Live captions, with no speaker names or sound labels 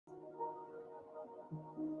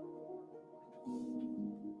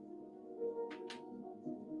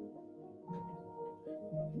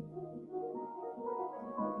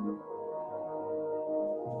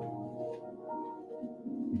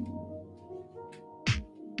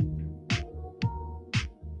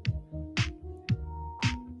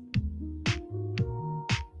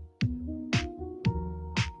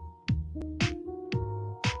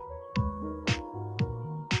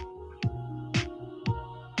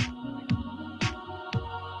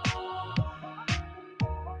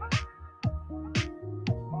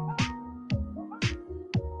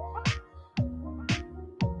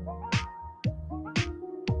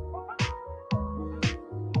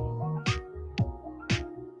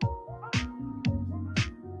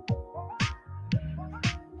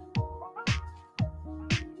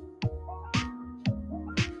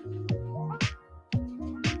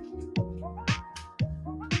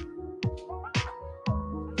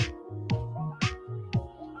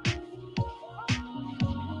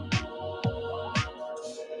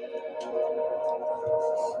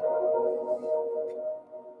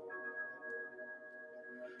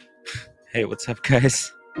Hey, what's up,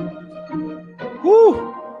 guys?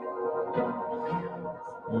 Woo!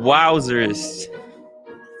 Wowzers!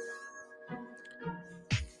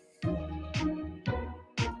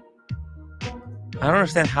 I don't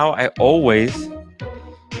understand how I always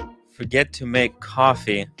forget to make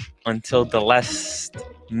coffee until the last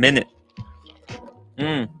minute.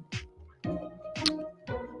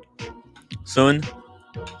 Soon,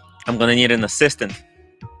 I'm gonna need an assistant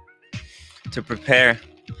to prepare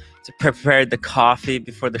the coffee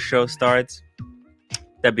before the show starts.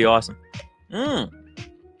 That'd be awesome.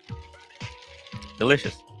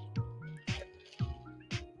 Delicious.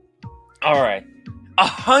 All right,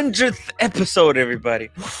 100th episode, everybody.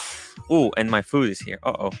 Ooh, and my food is here.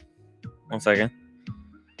 Uh-oh. 1 second.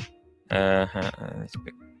 Let's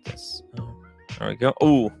pick this. There we go.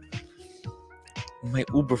 Ooh, my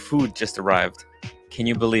Uber food just arrived. Can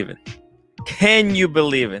you believe it? Can you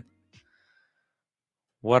believe it?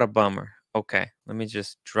 What a bummer. Okay, let me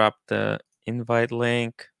just drop the invite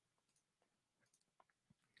link.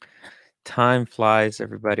 Time flies,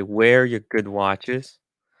 everybody. Wear your good watches.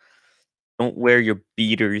 Don't wear your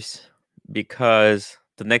beaters, because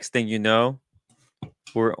the next thing you know,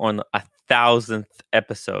 we're on 1,000th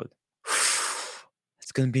episode.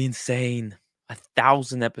 It's gonna be insane.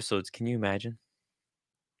 1,000 episodes. Can you imagine?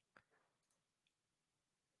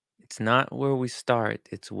 It's not where we start,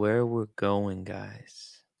 it's where we're going, guys.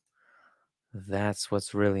 That's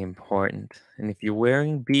what's really important. And if you're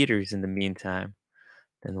wearing beaters in the meantime,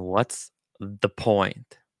 then what's the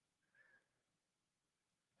point?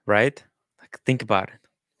 Right? Like, think about it.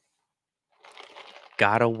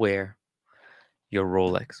 Gotta wear your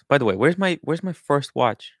Rolex. By the way, where's my first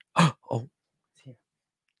watch? Oh, it's here.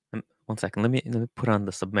 1 second. Let me put on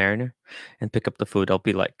the Submariner and pick up the food. I'll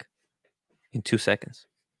be like in 2 seconds.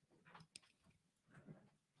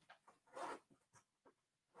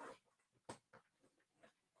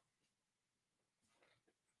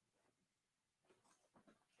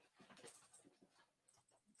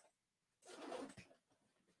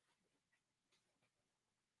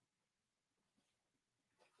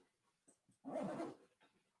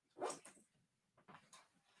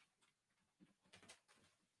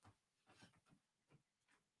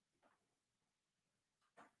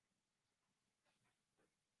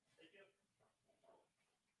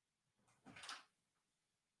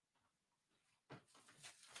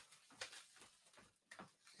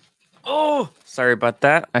 Oh, sorry about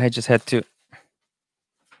that. I just had to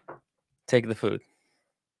take the food.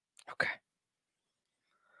 Okay.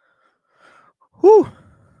 Whew.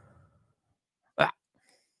 Ah.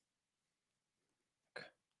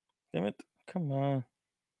 Damn it. Come on.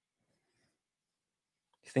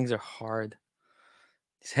 These things are hard.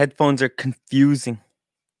 These headphones are confusing.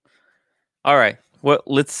 All right. Well,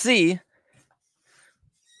 let's see.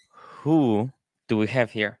 Who do we have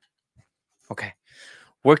here? Okay.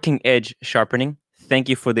 Working Edge Sharpening. Thank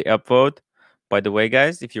you for the upvote. By the way,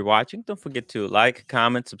 guys, if you're watching, don't forget to like,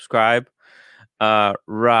 comment, subscribe.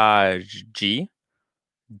 Raj G.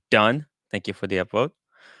 Done. Thank you for the upvote.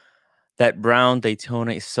 That brown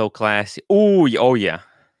Daytona is so classy. Ooh, oh yeah.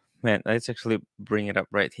 Man, let's actually bring it up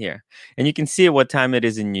right here. And you can see what time it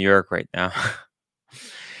is in New York right now.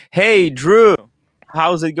 Hey, Drew.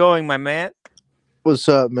 How's it going, my man? What's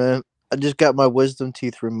up, man? I just got my wisdom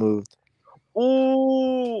teeth removed.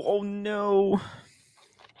 Ooh, oh no.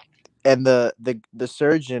 And the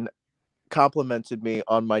surgeon complimented me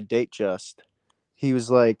on my date just. He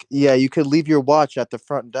was like, "Yeah, you could leave your watch at the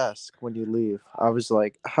front desk when you leave." I was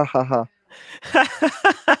like, "Ha ha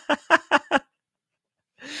ha."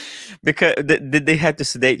 Because did they have to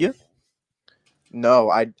sedate you? No,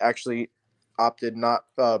 I actually opted not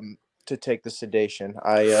to take the sedation.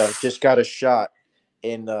 I just got a shot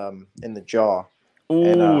in the jaw.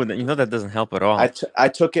 Ooh, And you know that doesn't help at all. I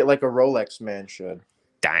took it like a Rolex man should.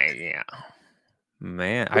 Damn.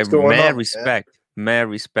 Man, What's I going mad on, respect. Mad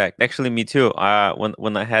respect. Actually, me too.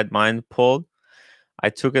 When I had mine pulled, I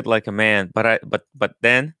took it like a man. But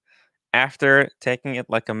then after taking it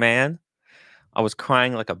like a man, I was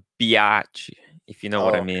crying like a biatch, if you know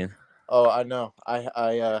what I mean. Oh, I know.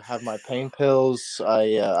 I have my pain pills.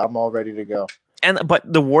 I'm all ready to go.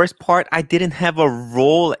 But the worst part, I didn't have a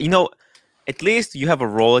roll. You know, at least you have a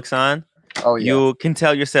Rolex on. Oh yeah. You can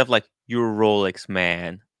tell yourself like, you're a Rolex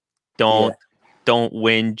man. Don't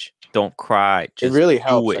whinge. Don't cry. It Just really do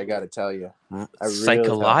helps, it. I gotta tell you.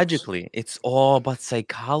 Psychologically, it's all about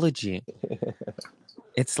psychology.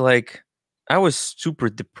 It's like, I was super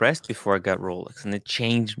depressed before I got Rolex, and it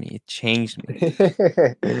changed me. It changed me.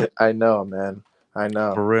 I know, man. I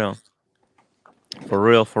know. For real. For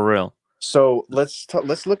real. For real. So let's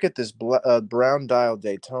look at this brown dial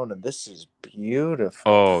Daytona. This is beautiful.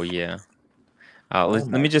 Oh yeah. Oh Let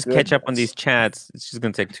my me just catch up on these goodness. chats. It's just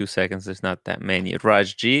gonna take 2 seconds. There's not that many.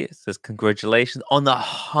 Raj G says congratulations on the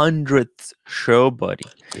 100th show, buddy,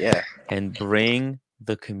 Yeah. and bring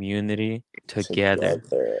the community together.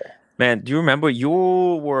 Together. Man, do you remember you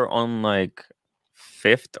were on like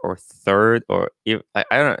fifth or third or I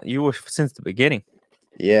don't know. You were since the beginning.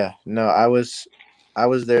 Yeah. No, I was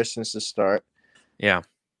there since the start. Yeah.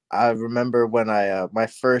 I remember when I my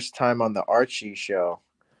first time on the Archie show.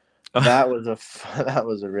 That was that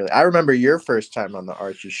was a really. I remember your first time on the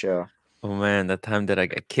Archie show. Oh man, that time that I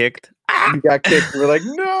got kicked. You got kicked. We're like,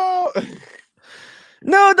 no.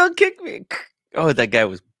 No, don't kick me. Oh, that guy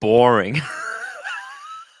was boring.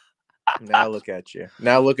 Now look at you.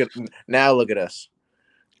 Now look at us.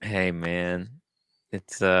 Hey man,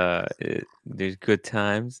 it's there's good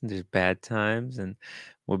times and there's bad times, and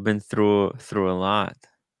we've been through a lot.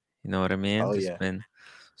 You know what I mean? Oh There's yeah. been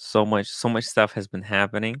so much stuff has been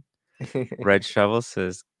happening. Red Shovel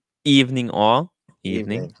says, "Evening all,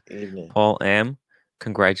 evening." Evening. Paul M,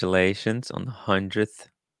 congratulations on the 100th.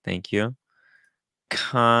 Thank you.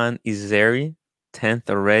 Khan Izeri, 10th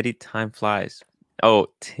already. Time flies. Oh,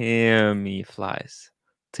 Timmy flies.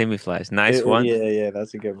 Timmy flies. Nice one. Yeah,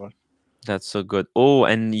 that's a good one. That's so good. Oh,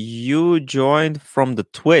 and you joined from the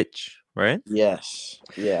Twitch, right? Yes.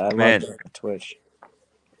 Yeah, I love Man, that on Twitch.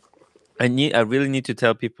 I really need to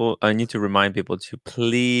tell people, I need to remind people to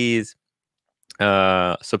please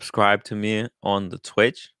subscribe to me on the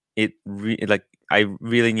Twitch. Like I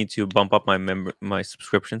really need to bump up my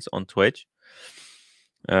subscriptions on Twitch.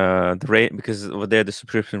 The rate, because over there the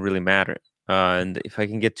subscription really matter. And if I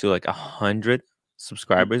can get to like 100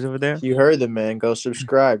 subscribers over there, You heard them, man. Go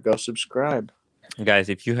subscribe. Go subscribe. guys,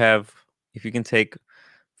 if you can take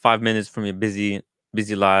 5 minutes from your busy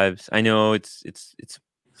lives, I know it's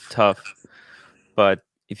tough, but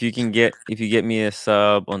if you get me a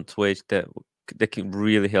sub on Twitch, that can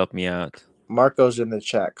really help me out. Marco's in the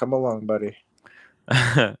chat. Come along, buddy.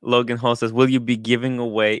 Logan Hall says, "Will you be giving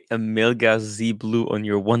away a Milga Z Blue on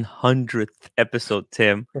your 100th episode,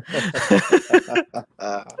 Tim?"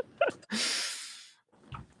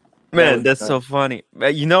 Man, that's so funny.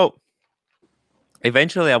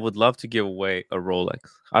 Eventually, I would love to give away a Rolex.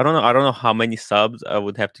 I don't know how many subs I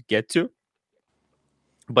would have to get to,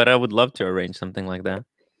 but I would love to arrange something like that.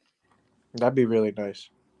 That'd be really nice.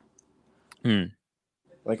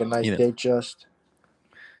 Like a nice date just.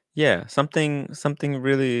 Yeah, something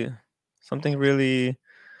really,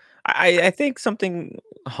 I think something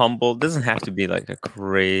humble. Doesn't have to be like a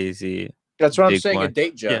crazy That's what I'm big saying. A one.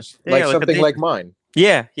 date just. Yeah, Like like a something date. like mine.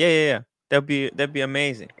 Yeah. That'd be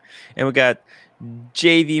amazing. And we got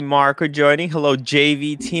JV Marker joining. Hello,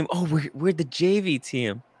 JV team. Oh, we're the JV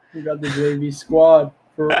team. We got the JV squad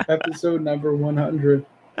for episode number 100.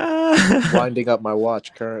 Winding up my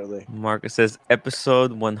watch currently. Marcus says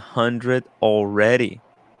episode 100 already.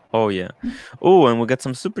 Oh yeah. Oh, and we got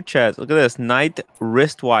some super chats. Look at this. Night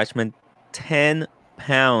wristwatchman, 10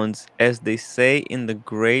 pounds, as they say in the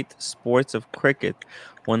great sports of cricket.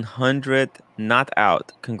 100 not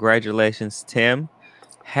out. Congratulations, Tim.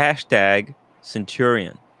 Hashtag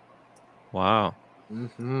Centurion. Wow.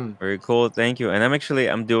 Mm-hmm. Very cool. Thank you. And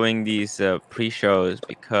I'm doing these pre-shows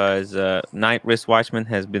because Night Wristwatchman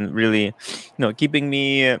has been really, keeping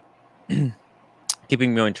me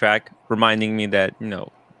keeping me on track, reminding me that,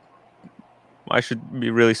 I should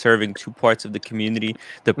be really serving two parts of the community,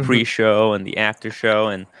 the pre-show and the after show,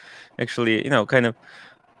 and actually, kind of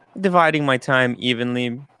dividing my time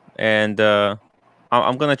evenly. And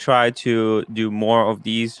I'm going to try to do more of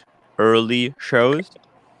these early shows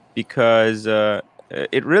because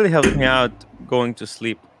it really helps me out going to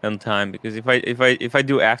sleep on time, because if I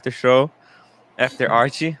do after show after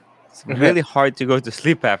Archie, it's really hard to go to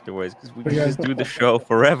sleep afterwards because we can just do the show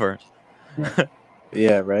forever.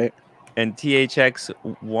 Yeah, right. And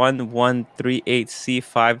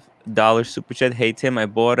THX1138C $5 super chat. Hey Tim, I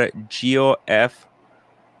bought a Geo F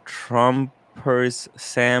Trumpers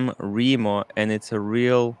Sam Remo and it's a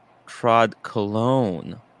real Trod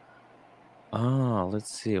cologne.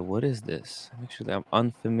 Let's see. What is this? Actually, I'm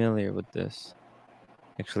unfamiliar with this.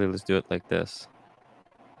 Actually, let's do it like this.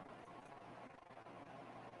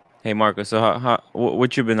 Hey, Marco. So,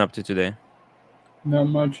 what you been up to today? Not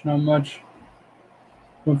much.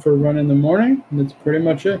 Went for a run in the morning, and that's pretty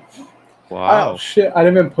much it. Wow. Oh, shit. I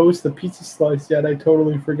didn't even post the pizza slice yet. I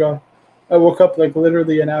totally forgot. I woke up like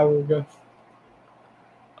literally an hour ago.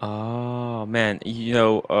 Oh, man.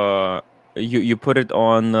 You put it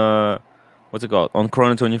on, what's it called? On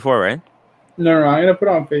Chrono 24, right? No, I'm going to put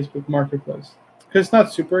it on Facebook Marketplace. because it's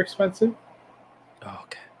not super expensive. Oh,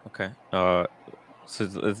 okay. So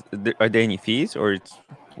are there any fees or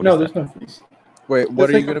what No, is that? there's no fees. Wait, what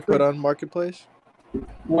It's are you like gonna put on Marketplace?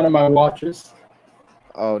 one of my watches.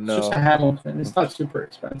 Oh It's just a no. Hamilton. It's not super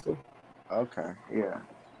expensive. Okay, yeah.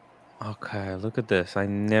 Okay, look at this. I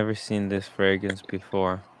never seen this fragrance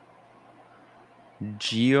before.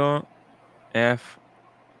 Geo F.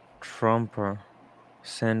 Trumper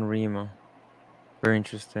San Remo. Very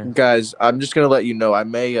interesting. Guys, I'm just gonna let you know I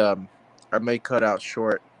may cut out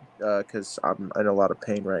short because I'm in a lot of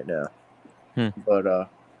pain right now. Hmm. But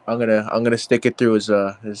I'm gonna stick it through as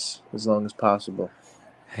long as possible.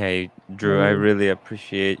 Hey, Drew, I really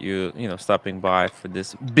appreciate you, stopping by for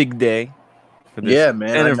this big day, for this Yeah,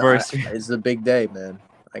 man. anniversary. It's a big day, man.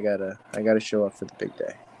 I gotta show up for the big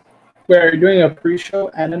day. Wait, are you doing a pre-show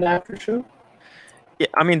and an after-show? Yeah,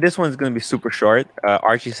 I mean, this one's going to be super short.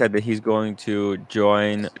 Archie said that he's going to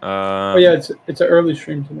join. Oh yeah, it's an early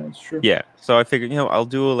stream tonight. It's true. Yeah, so I figured, I'll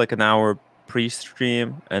do like an hour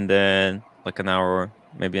pre-stream and then like an hour,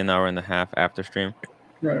 maybe an hour and a half after stream.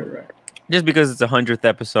 Right. Just because it's a 100th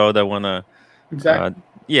episode, I want to,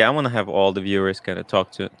 Exactly. I want to have all the viewers kind of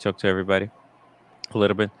talk to everybody a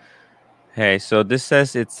little bit. Hey, so this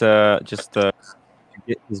says it's just to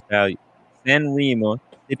get his value. San Remo,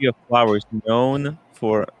 city of flowers, known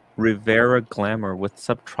for Rivera glamour with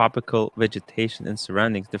subtropical vegetation and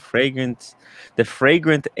surroundings. The fragrant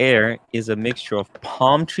air is a mixture of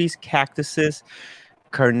palm trees, cactuses,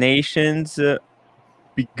 carnations,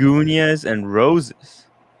 begonias, and roses.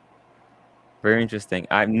 Very interesting.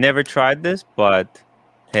 I've never tried this, but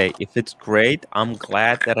hey, if it's great, I'm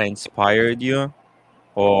glad that I inspired you.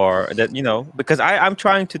 Or that, because I'm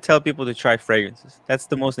trying to tell people to try fragrances. That's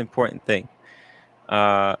the most important thing.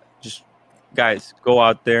 Just guys, go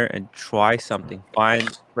out there and try something.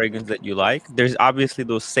 Find fragrance that you like. There's obviously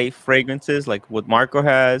those safe fragrances like what Marco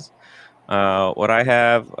has, what I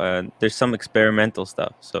have. There's some experimental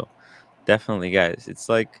stuff. So definitely, guys, it's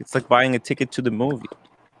like buying a ticket to the movie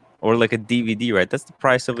or like a DVD, right? That's the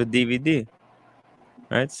price of a DVD,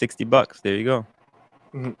 right? $60. There you go.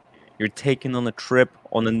 Mhm. You're taking on a trip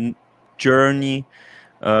on a journey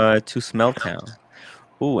to Smelltown.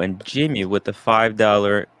 Ooh, and Jimmy with the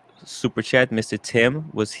 $5 super chat. Mr. Tim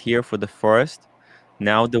was here for the first,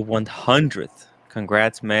 now the 100th.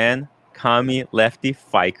 Congrats, man. Kami Lefty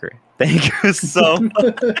Fiker. Thank you so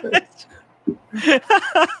much.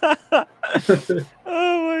 Oh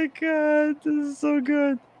my god, this is so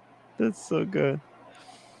good. That's so good.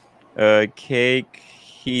 Cake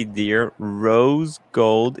he dear. Rose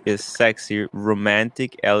gold is sexy,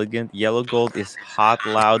 romantic, elegant. Yellow gold is hot,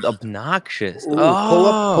 loud, obnoxious. Ooh, pull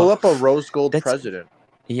Oh, up a rose gold that's president.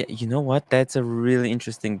 yeah. You know what? That's a really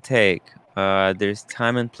interesting take. There's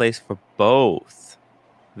time and place for both.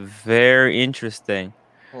 Very interesting.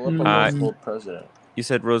 Pull up a rose Mm, gold president. You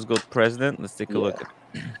said rose gold president. Let's take a Yeah. look at.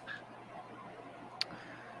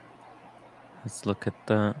 Let's look at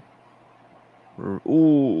the.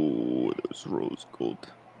 Ooh, there's rose gold.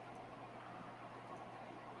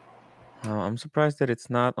 Oh, I'm surprised that it's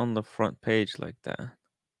not on the front page like that.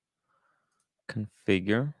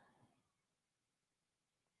 Configure.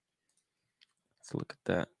 Let's look at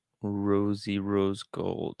that. Rosy rose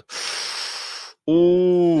gold.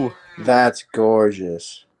 Ooh, That's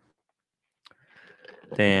gorgeous.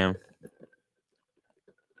 damn.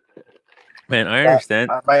 Man, I understand.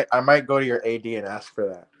 I might go to your AD and ask for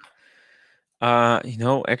that.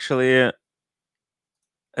 Actually,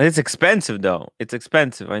 it's expensive though. It's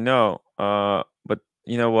expensive, I know. But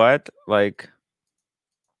you know what? Like,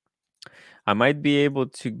 I might be able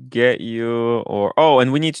to get you. Or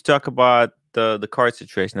and we need to talk about the card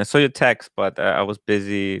situation. I saw your text, but I was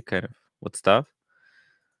busy, kind of with stuff.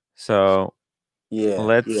 So Yeah,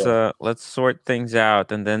 let's yeah. let's sort things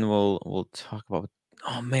out, and then we'll talk about.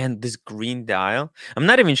 Oh man, this green dial. I'm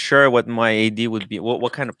not even sure what my AD would be.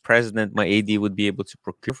 What kind of president my AD would be able to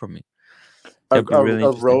procure for me. That'd be really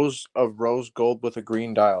interesting. A rose gold with a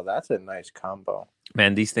green dial. That's a nice combo.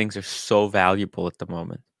 Man, these things are so valuable at the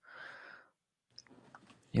moment.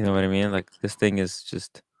 You know what I mean? Like this thing is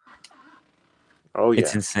just Oh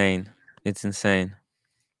it's yeah. insane. It's insane.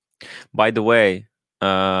 By the way,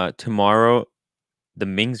 tomorrow the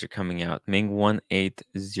Mings are coming out. Ming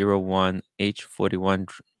 1801 H41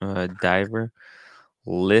 diver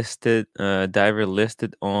listed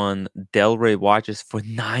on Delray watches for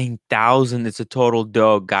 9,000. It's a total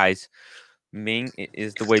dog, guys. Ming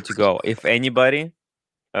is the way to go. If anybody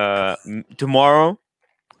tomorrow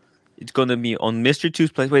it's gonna be on Mr.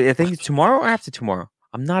 Two's place. Wait, I think it's tomorrow or after tomorrow.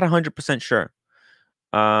 I'm not 100% sure.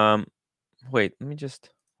 Wait, let me just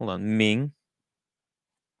hold on. Ming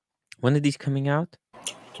When are these coming out?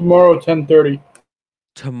 Tomorrow, 10:30.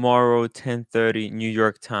 Tomorrow, 10:30 New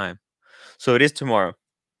York time. So it is tomorrow.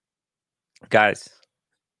 Guys,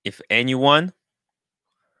 if anyone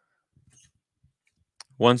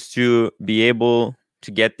wants to be able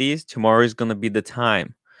to get these, tomorrow is going to be the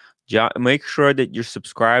time. Make sure that you're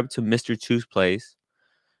subscribed to Mr. Two's Place.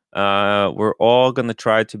 We're all going to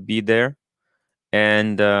try to be there.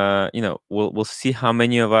 And, we'll see how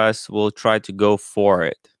many of us will try to go for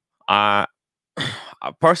it.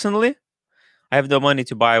 Personally, I have no money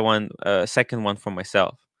to buy a second one for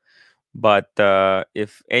myself. But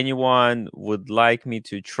if anyone would like me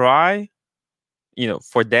to try,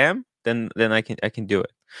 for them, then I can do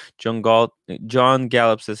it. John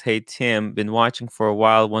Gallup says, "Hey Tim, been watching for a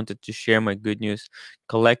while. Wanted to share my good news.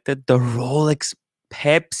 Collected the Rolex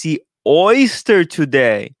Pepsi Oyster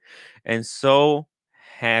today, and so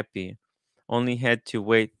happy. Only had to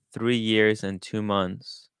wait 3 years and 2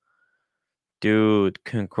 months. Dude,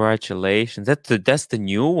 congratulations! That's the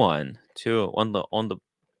new one too on the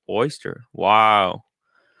Oyster. Wow,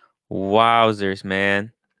 wowzers,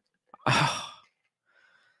 man."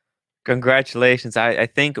 Congratulations. I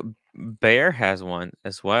think Bear has one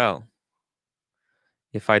as well.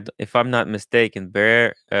 If I'm not mistaken,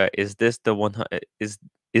 Bear, is this the is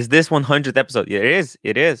this 100th episode? Yeah, it is.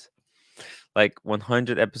 It is. Like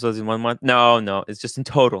 100 episodes in 1 month? No, it's just in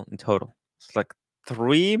total. It's like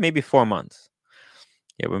 3, maybe 4 months.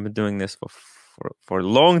 Yeah, we've been doing this for a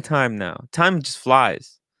long time now. Time just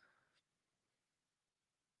flies.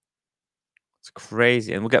 It's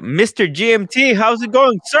crazy. And we got Mr. GMT. How's it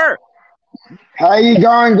going, sir? How you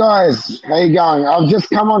going, guys? How you going? I've just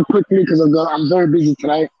come on quickly because I'm very busy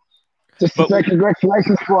today. Just to say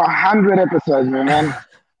congratulations for 100 episodes, my man.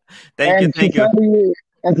 Thank you.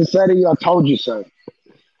 And to say to you, I told you so.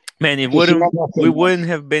 Man, we wouldn't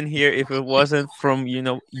have been here if it wasn't from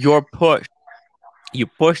your push. You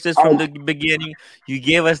pushed us from the beginning. You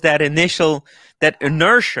gave us that inertia.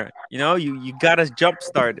 You got us jump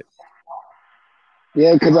started.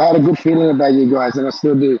 Yeah, because I had a good feeling about you guys, and I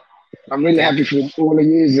still do. I'm really happy for all of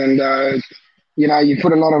you, and you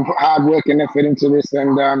put a lot of hard work and effort into this,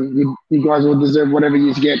 and you guys will deserve whatever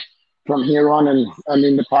you get from here on, and I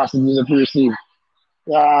mean the passages that you receive.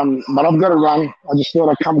 But I've got to run. I just thought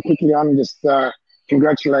I'd come quickly on and just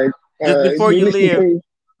congratulate. Just before you leave,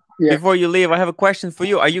 yeah. Before you leave, I have a question for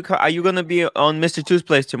you. Are you gonna be on Mr. Two's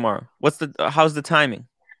Place tomorrow? How's the timing?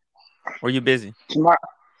 Or are you busy? Tomorrow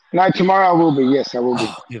I will be. Yes, I will be.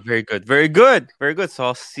 Okay, very good, very good, very good. So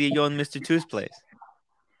I'll see you on Mr. Two's Place.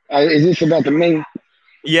 Is this about the meme?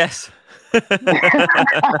 Yes.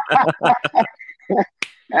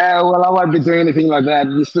 Well, I won't be doing anything like that.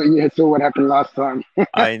 You saw what happened last time.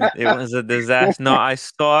 It was a disaster. No, I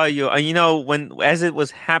saw you. As it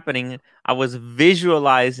was happening, I was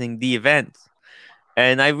visualizing the event,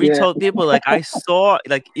 and I told people like I saw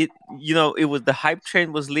like it. It was the hype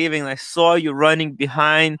train was leaving. And I saw you running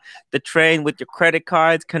behind the train with your credit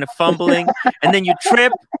cards, kind of fumbling, and then you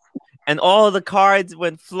trip, and all the cards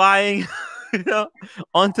went flying.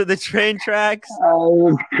 Onto the train tracks. Oh,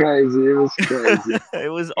 it was crazy. It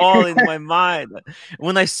was all in my mind.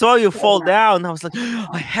 When I saw you fall down, I was like,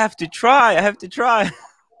 I have to try.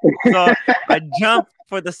 So I jumped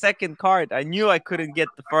for the second card. I knew I couldn't get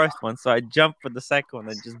the first one, so I jumped for the second one.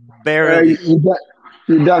 I just barely.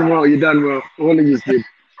 You done well. All of you did.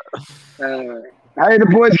 How are the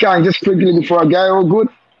boys going? Just quickly before I go, all good?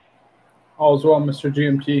 All's well, Mr.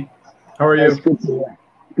 GMT. How are you? That's good to hear.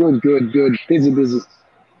 Good. Busy.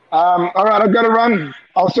 All right, I've got to run.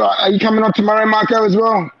 Also, are you coming on tomorrow, Marco, as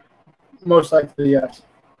well? Most likely, yes.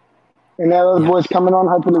 And now the boys coming on.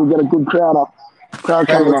 Hopefully, we get a good crowd coming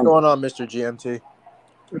on. What's going on, Mr. GMT?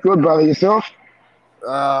 Good, brother. Yourself?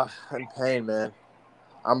 In pain, man.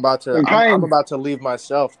 I'm about to leave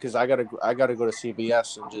myself because I gotta go to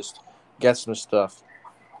CVS and just get some stuff.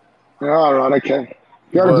 All right, okay.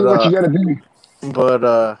 You gotta do what you gotta do.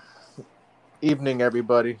 But evening,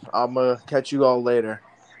 everybody. I'm gonna catch you all later.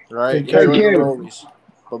 All right. Take care.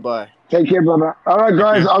 Bye-bye. Take care, brother. All right,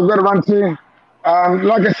 guys. I've got to run too.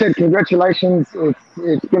 Like I said, congratulations.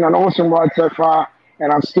 It's been an awesome ride so far,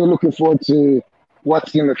 and I'm still looking forward to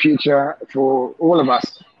what's in the future for all of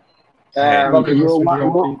us. We're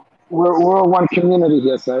all one community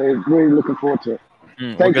here, so really looking forward to it.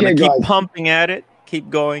 We're gonna keep pumping at it, keep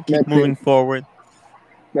going, keep moving forward.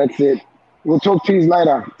 That's it. We'll talk to you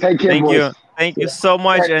later. Take care, boys. Thank you so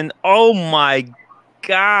much. And oh my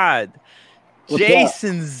God,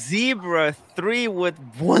 Jason Zebra 3 with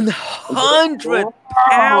 100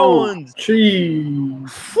 pounds. Jeez.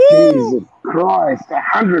 Jesus Christ,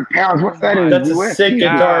 100 pounds. What's that my in That's a USD? sick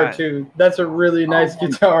guitar God. too. That's a really nice Oh,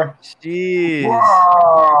 guitar. Jeez.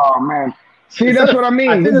 wow, man. See, Is that that's a? what I I mean.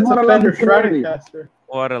 think There's that's a not a love Fender of community. Stratocaster.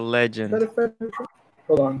 What a Is that legend. a Fender?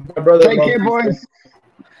 Hold on, my brother Take loves care, these things. boys.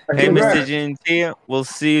 I Hey, can Mr. Congrats. remember. GNT, we'll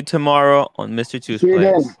see you tomorrow on Mr. Two's See you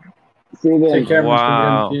then. Place. See you Take then. care, Mr.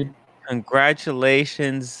 Wow. GMT.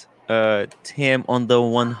 Congratulations, Tim, on the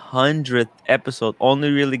 100th episode.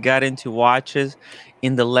 Only really got into watches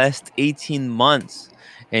in the last 18 months.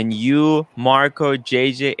 And you, Marco,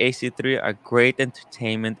 JJ, AC3 are great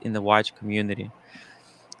entertainment in the watch community.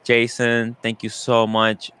 Jason, thank you so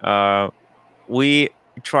much. We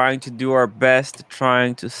trying to do our best,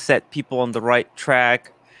 trying to set people on the right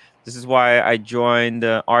track. This is why I joined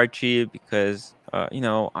Archie, because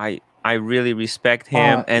I really respect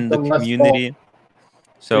him and The the Les Paul. community.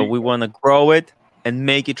 So we want to grow it and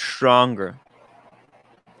make it stronger.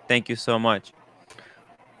 Thank you so much.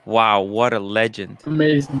 Wow, what a legend.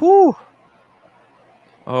 Amazing. Whew.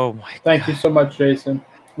 Oh my Thank you God. so much, Jason.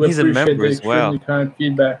 We He's a appreciate member the as well. extremely kind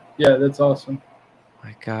feedback. Yeah, that's awesome.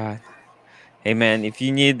 My God. Hey man, if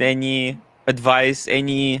you need any advice,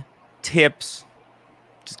 any tips,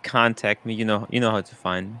 just contact me. You know how to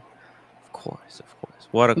find me. Of course.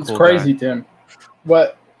 What a It's cool crazy, guy. Tim.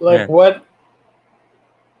 Man. What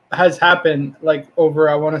has happened over,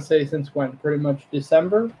 I want to say, since when? Pretty much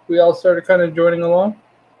December. We all started kind of joining along.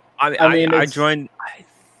 I joined. I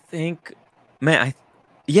think, man.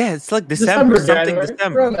 Yeah, it's like December, something January,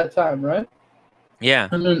 December. around that time, right? Yeah.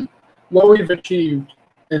 I mean, what we've achieved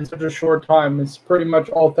in such a short time is pretty much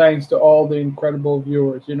all thanks to all the incredible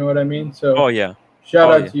viewers. You know what I mean? So, Oh yeah.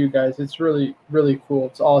 shout out to you guys. It's really, really cool.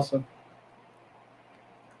 It's awesome.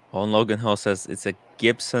 Oh, and Logan Hall says it's a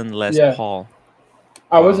Gibson Les Paul.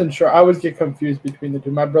 I wasn't sure. I always get confused between the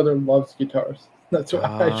two. My brother loves guitars. That's why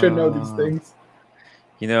I should know these things.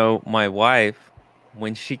 You know, my wife,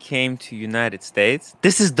 when she came to United States,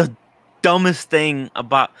 this is the dumbest thing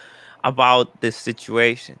about this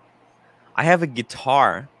situation. I have a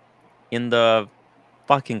guitar in the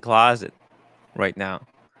fucking closet right now,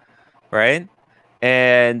 right?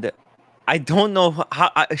 And I don't know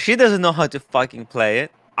how she doesn't know how to fucking play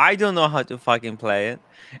it. I don't know how to fucking play it.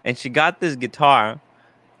 And she got this guitar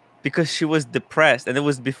because she was depressed, and it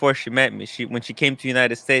was before she met me. When she came to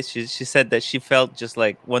United States, she said that she felt just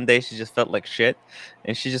like one day she just felt like shit,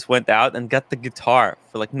 and she just went out and got the guitar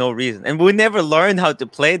for like no reason. And we never learned how to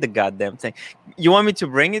play the goddamn thing. You want me to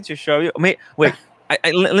bring it to show you? Wait, let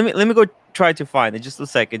me go try to find it. Just a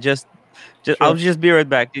second. Just Sure. I'll just be right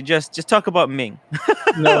back. You just talk about Ming.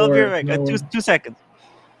 No I'll be worries, right back. no 2 seconds.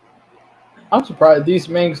 I'm surprised. These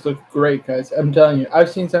Mings look great, guys. I'm telling you. I've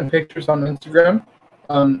seen some pictures on Instagram.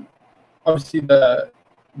 Obviously, the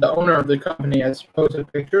owner of the company has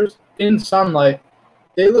posted pictures in sunlight.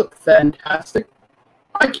 They look fantastic.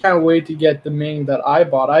 I can't wait to get the Ming that I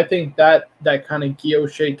bought. I think that kind of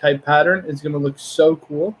guilloche type pattern is going to look so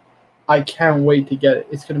cool. I can't wait to get it.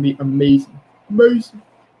 It's going to be amazing. Amazing.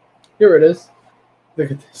 Here it is. Look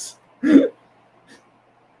at this.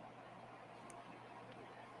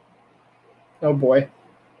 Oh boy.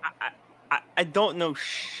 I don't know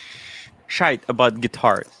shite about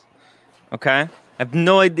guitars. Okay? I have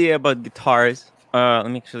no idea about guitars. Let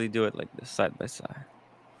me actually do it like this, side by side.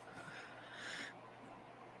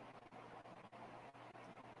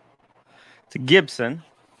 It's a Gibson.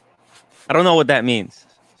 I don't know what that means.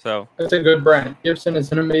 So It's a good brand. Gibson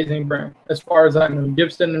is an amazing brand. As far as I know,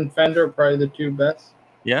 Gibson and Fender are probably the two best.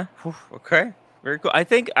 yeah, okay, very cool. I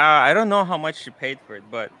think I don't know how much she paid for it,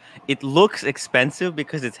 but it looks expensive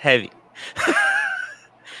because it's heavy.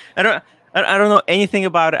 I don't know anything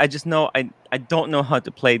about it. I just know I don't know how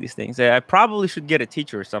to play these things. I probably should get a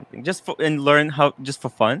teacher or something and learn how just for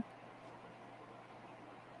fun.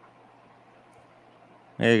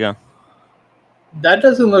 There you go. That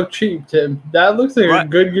doesn't look cheap, Tim. That looks like a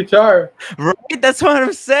good guitar. Right? That's what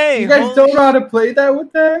I'm saying. You guys don't know how to play that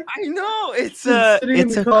with that? I know. It's a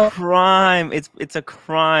crime. It's a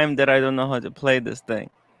crime that I don't know how to play this thing.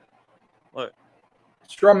 Look.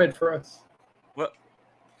 Strum it for us. What?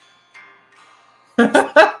 Dude,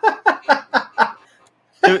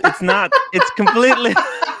 it's not. It's completely.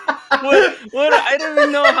 What? I don't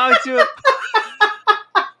even know how to.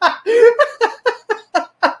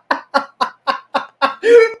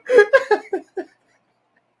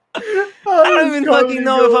 I don't even fucking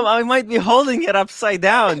know if I might be holding it upside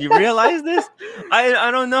down. You realize this?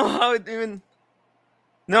 I don't know how it even.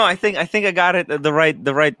 No, I think I got it the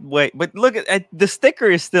right way. But look at the sticker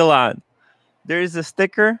is still on. There is a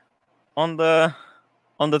sticker on the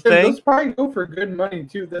Tim, thing. those probably go for good money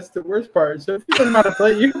too. That's the worst part. So if you don't know how to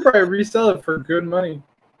play, you can probably resell it for good money.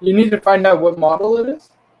 You need to find out what model it is.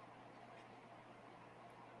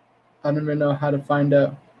 I don't even know how to find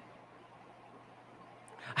out.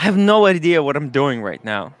 I have no idea what I'm doing right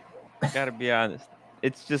now. Gotta be honest.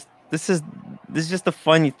 It's just this is just a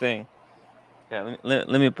funny thing. Yeah, let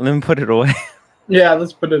me put it away. Yeah,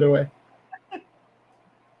 let's put it away.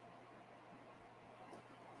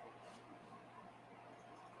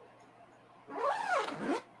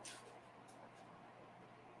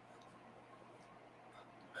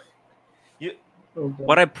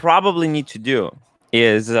 What I probably need to do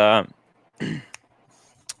is it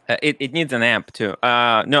needs an amp too.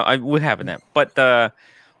 No, I would have an amp, but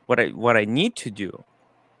what I need to do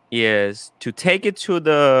is to take it to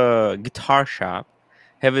the guitar shop,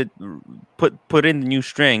 have it put in the new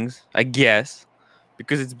strings, I guess,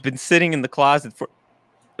 because it's been sitting in the closet for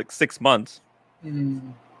like 6 months.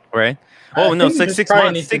 Right? Oh no, 6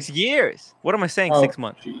 months, 6 years. What am I saying? 6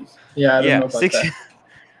 months. Geez. Yeah, I don't know about 6 that.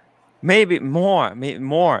 maybe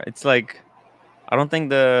more. It's like I don't think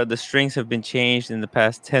the strings have been changed in the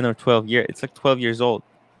past 10 or 12 years. It's like 12 years old.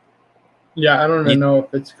 Yeah, I don't even know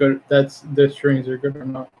if it's good. The strings are good or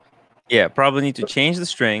not. Yeah, probably need to change the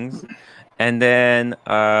strings, and then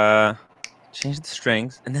change the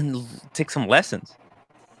strings, and then take some lessons.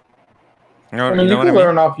 You can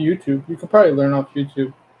learn off YouTube. You could probably learn off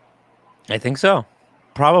YouTube. I think so.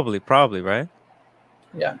 Probably, right?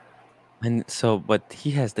 Yeah. And so, but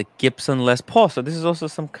he has the Gibson Les Paul, so this is also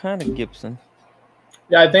some kind of Gibson.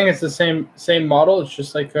 Yeah, I think it's the same model. It's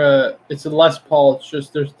just like it's a Les Paul. It's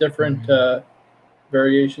just there's different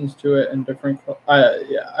variations to it and different.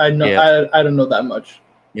 I know. Yeah. I don't know that much.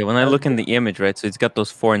 Yeah, when I look in the image, right? So it's got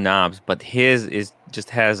those 4 knobs, but his just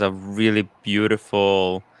has a really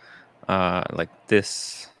beautiful, like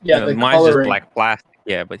this. Yeah, the mine's coloring. Just black plastic.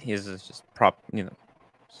 Yeah, but his is just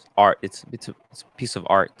art. It's a piece of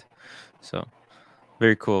art. So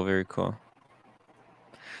very cool, very cool.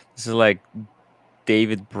 This is like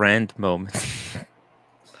David Brandt moment.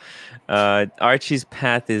 Archie's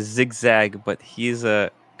path is zigzag, but he's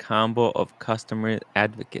a combo of customer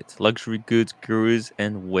advocates, luxury goods gurus,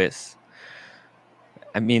 and whiz.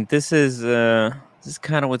 I mean, this is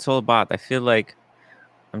kind of what it's all about. I feel like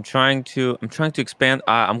I'm trying to expand.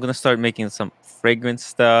 I'm gonna start making some fragrance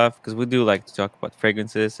stuff because we do like to talk about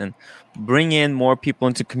fragrances and bring in more people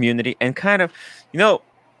into community and kind of,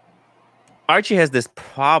 Archie has this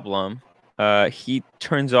problem. He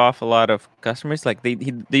turns off a lot of customers. Like they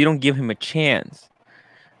don't give him a chance.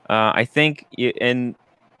 I think, and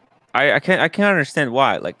I can't understand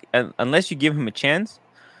why. Like unless you give him a chance,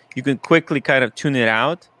 you can quickly kind of tune it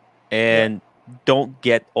out and don't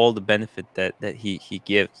get all the benefit that he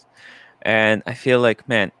gives. And I feel like,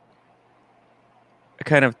 man, I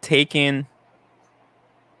kind of taking,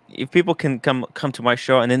 if people can come to my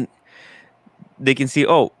show and then they can see,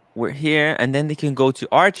 oh, we're here, and then they can go to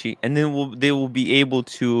Archie, and then they will be able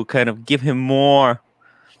to kind of give him a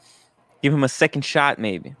second shot,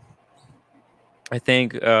 maybe. I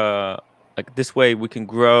think like this way we can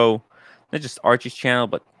grow not just Archie's channel,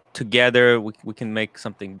 but together we can make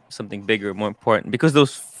something bigger, more important. Because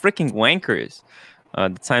those freaking wankers,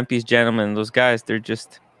 the Timepiece Gentlemen, those guys, they're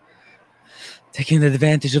just taking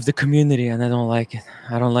advantage of the community, and I don't like it.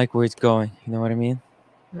 I don't like where it's going. You know what I mean?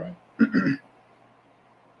 Right.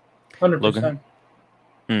 100%.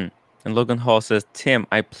 And Logan Hall says, Tim,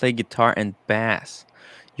 I play guitar and bass.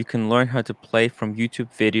 You can learn how to play from YouTube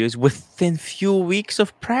videos within few weeks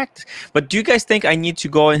of practice. But do you guys think I need to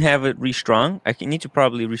go and have it restrung? I need to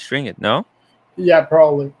probably restring it, no? Yeah,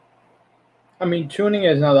 probably. I mean, tuning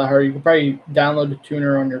is not that hard. You can probably download a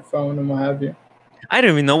tuner on your phone and what have you. I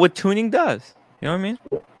don't even know what tuning does. You know what I mean?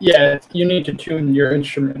 Yeah, you need to tune your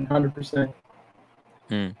instrument 100%.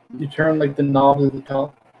 You turn like the knobs at the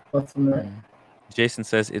top. Left and right. Jason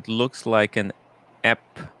says it looks like an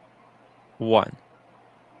ep.100.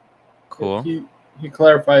 Cool. He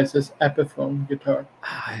clarifies this Epiphone guitar.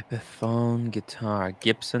 Epiphone guitar,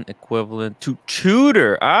 Gibson equivalent to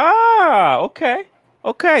Tudor. Okay,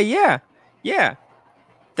 yeah.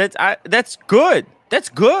 That's good. That's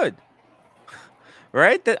good,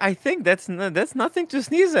 right? I think that's nothing to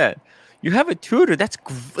sneeze at. You have a Tudor. That's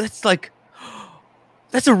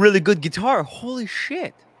a really good guitar. Holy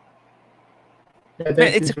shit. Yeah, I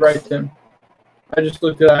think he's right, Tim. I just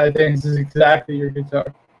looked at it. I think this is exactly your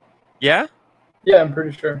guitar. Yeah? Yeah, I'm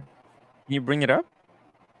pretty sure. Can you bring it up?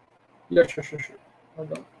 Yeah, sure.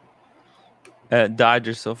 Hold on.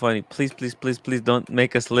 Dodger's so funny. Please don't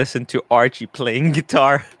make us listen to Archie playing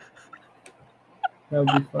guitar. That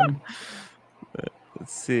would be fun.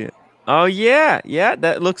 Let's see. Oh, yeah.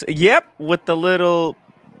 That looks... Yep, with the little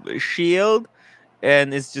shield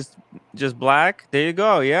and it's just black. There you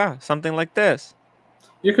go. Yeah, something like this.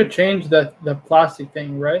 You could change the plastic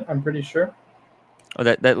thing, right? I'm pretty sure. Oh,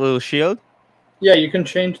 that little shield. Yeah, you can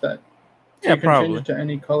change that. So Yeah, you can change probably. it to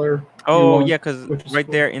any color you Oh, want, yeah, because which is right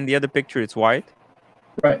cool. there in the other picture, it's white.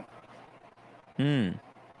 Right. Hmm.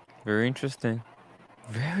 Very interesting.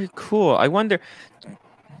 Very cool. I wonder,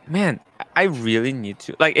 man. I really need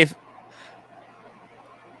to if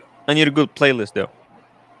I need a good playlist though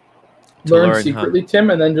to Learn learn how. secretly, Tim,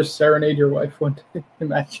 and then just serenade your wife one day.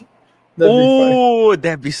 Imagine. That'd be funny. Oh,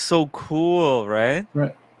 that'd be so cool, right?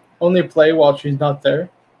 Right. Only play while she's not there.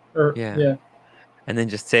 Or Yeah. yeah. And then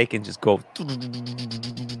just take and just go.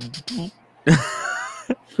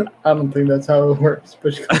 I don't think that's how it works,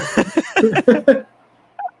 but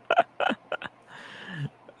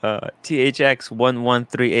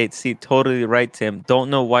THX1138C, totally right, Tim. Don't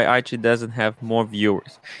know why Archie doesn't have more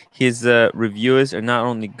viewers. His reviews are not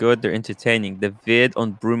only good, they're entertaining. The vid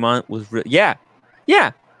on Brumont was real. Yeah,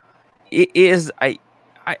 it is. I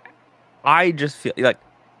just feel like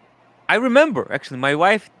I remember actually my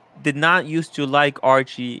wife did not used to like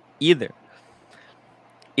Archie either.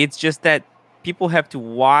 It's just that people have to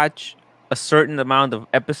watch a certain amount of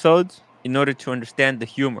episodes in order to understand the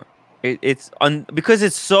humor. Because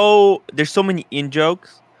there's so many in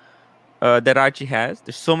jokes that Archie has.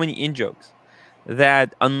 There's so many in jokes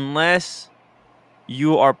that unless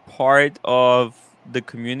you are part of the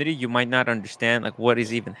community, you might not understand what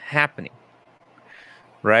is even happening,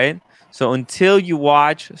 right? So until you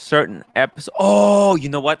watch certain episodes, oh, you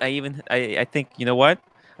know what? I think you know what?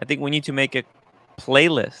 I think we need to make a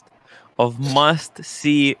playlist of must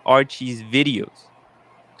see Archie's videos,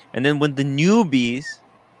 and then when the newbies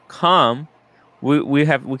come, we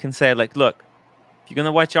can say look, if you're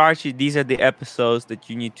gonna watch Archie, these are the episodes that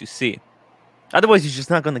you need to see. Otherwise, you're just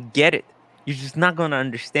not gonna get it. You're just not gonna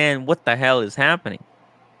understand what the hell is happening.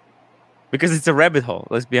 Because it's a rabbit hole.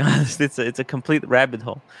 Let's be honest. It's a complete rabbit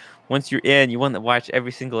hole. Once you're in, you want to watch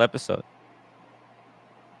every single episode.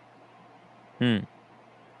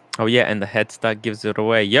 Oh yeah, and the headstock gives it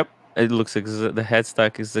away. Yep, it looks the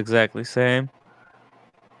headstock is exactly the same.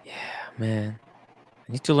 Yeah, man.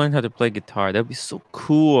 I need to learn how to play guitar. That'd be so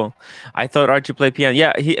cool. I thought Archie played piano.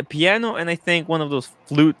 Yeah, piano, and I think one of those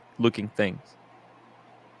flute-looking things.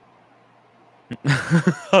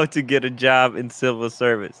 How to get a job in civil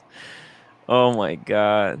service. Oh my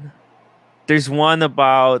god. There's one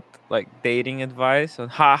about dating advice on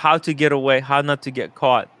how to get away, how not to get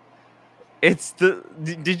caught. It's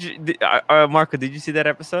Marco, did you see that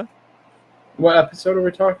episode? What episode are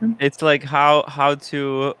we talking? It's like how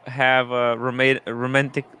to have a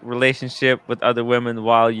romantic relationship with other women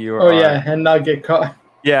while you are. Oh yeah, and not get caught.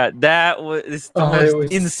 Yeah, that was the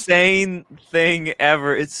most insane thing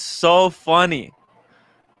ever. It's so funny.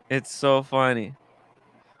 It's so funny.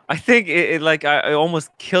 I think it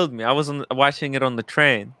almost killed me. I was watching it on the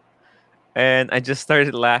train, and I just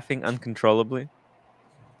started laughing uncontrollably.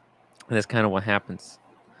 And that's kind of what happens.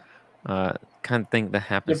 Kind of thing that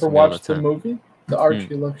happens. You ever watched the movie, the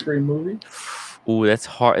Archie luxury movie? Ooh, that's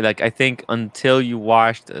hard. I think until you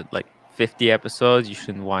watched 50 episodes, you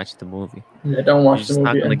shouldn't watch the movie. Yeah, don't watch the movie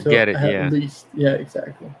not gonna until get it, at least. Yeah,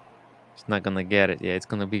 exactly. It's not gonna get it. Yeah, it's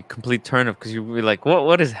gonna be a complete turn up because you'll be like,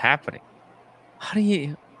 what is happening? How do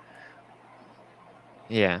you?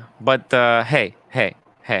 Yeah, but hey.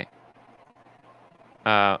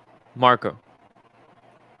 Marco,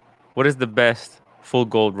 what is the best full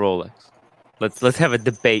gold Rolex? Let's have a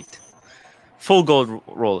debate. Full gold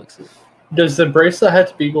Rolex. Does the bracelet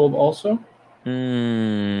have to be gold also?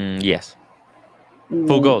 Yes.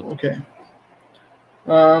 Full gold. Okay.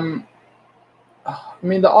 I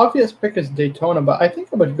mean, the obvious pick is Daytona, but I think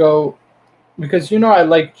I would go because I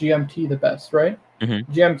like GMT the best, right?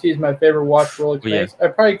 Mm-hmm. GMT is my favorite watch Rolex makes.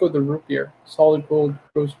 I'd probably go the root beer, solid gold,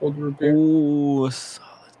 rose gold root beer. Ooh,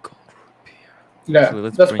 solid gold root beer. Yeah,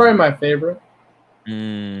 actually, that's probably my favorite.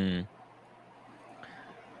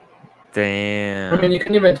 Damn. I mean, you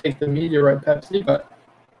can even take the meteorite Pepsi, but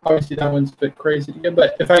obviously that one's a bit crazy to get.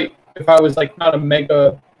 But if I was not a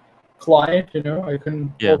mega client, I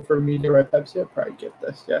couldn't vote for meteorite Pepsi, I'd probably get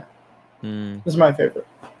this. Yeah, this is my favorite.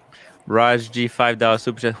 Raj G $5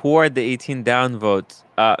 super chat. Who are the 18 down votes?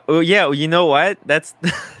 Oh yeah, you know what? That's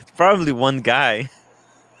probably one guy.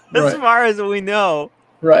 As far as we know.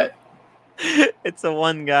 Right. It's a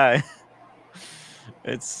one guy.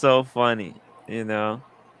 It's so funny,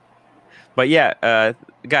 But yeah,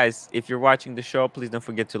 guys, if you're watching the show, please don't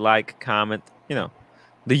forget to like, comment, the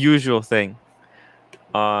usual thing.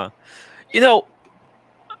 For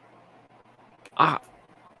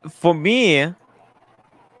me,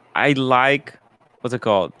 I like, what's it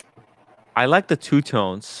called? I like the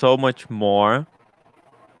two-tone so much more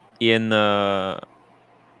in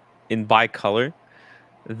bicolor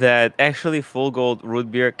that actually full gold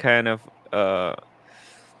root beer kind of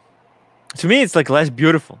to me it's like less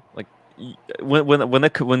beautiful. Like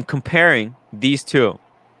when comparing these two,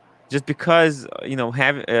 just because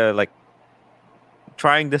having like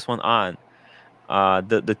trying this one on,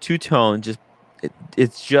 the two-tone just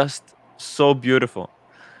it's just so beautiful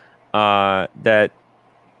that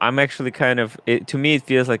I'm actually kind of to me it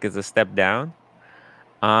feels like it's a step down.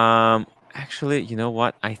 Actually, you know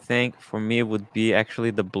what? I think for me it would be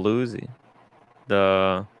actually the bluesy,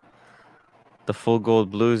 the full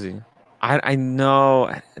gold bluesy. I know,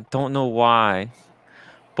 I don't know why,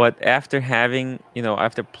 but after having,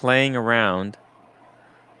 after playing around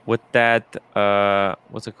with that,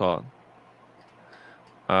 what's it called?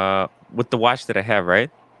 With the watch that I have,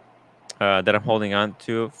 right? That I'm holding on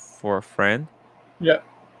to for a friend. Yeah.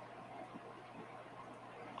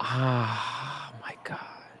 Ah, my God.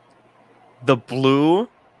 The blue.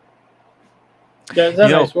 Yeah, it's a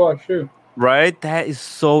nice watch too. Right? That is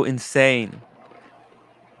so insane.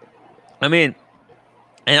 I mean,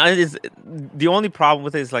 the only problem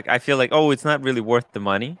with it is like I feel like, oh, it's not really worth the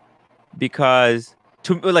money because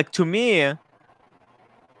to me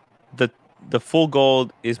the full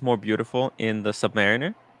gold is more beautiful in the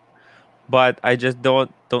Submariner, but I just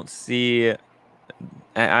don't see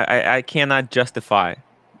I cannot justify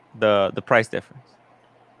the price difference.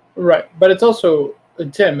 Right, but it's also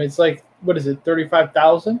Tim. It's like what is it?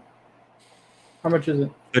 35,000. How much is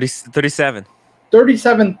it? 37.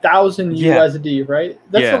 37,000 Yeah. USD. Right.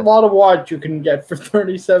 That's Yeah. a lot of watch you can get for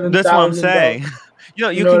 37,000. That's what I'm saying.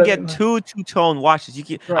 You can get two-tone watches.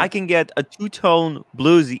 I can get a two-tone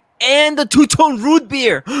bluesy and a two-tone root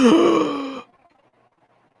beer.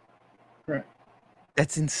 Right.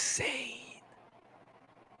 That's insane.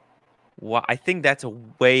 Well, I think that's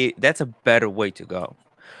a better way to go.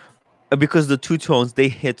 Because the two tones they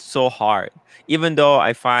hit so hard. Even though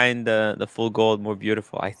I find the full gold more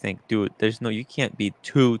beautiful, I think, dude, you can't beat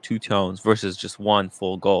two tones versus just one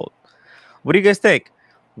full gold. What do you guys think?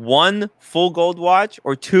 One full gold watch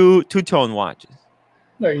or two tone watches?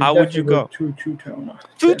 No, How would you go? Two-tone.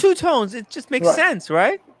 Two tones. It just makes sense,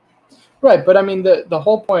 right? Right, but I mean the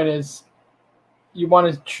whole point is you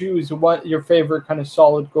want to choose what your favorite kind of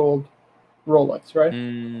solid gold Rolex, right?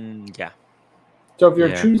 Yeah. So if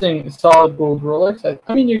you're choosing solid gold Rolex,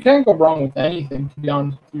 I mean you can't go wrong with anything. To be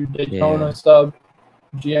honest, with you, Daytona sub,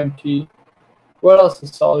 GMT. What else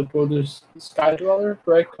is solid gold? There's Sky Dweller,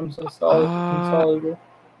 right? Comes in solid gold.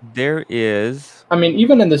 There is. I mean,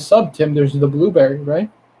 even in the sub, Tim, there's the Blueberry,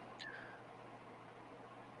 right?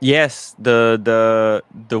 Yes, the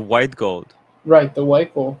white gold. Right, the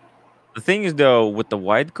white gold. The thing is, though, with the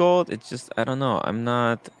white gold, it's just I don't know. I'm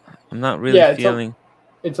not really feeling.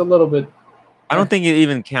 It's a little bit. I don't think it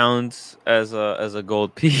even counts as a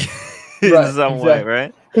gold piece in some way,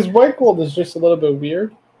 right? Because white gold is just a little bit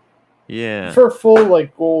weird. Yeah. For a full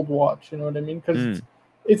like gold watch, you know what I mean? Because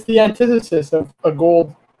it's the antithesis of a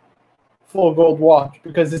full gold watch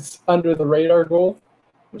because it's under the radar gold.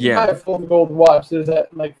 Yeah. A full gold watch, there's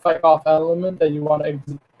that like fight off element that you want to,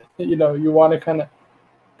 you want to kind of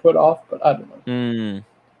put off, but I don't know.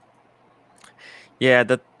 Yeah,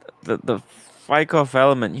 the Fykoff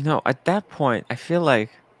element, at that point, I feel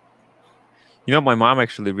like, my mom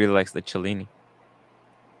actually really likes the Cellini.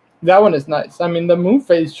 That one is nice. I mean, the moon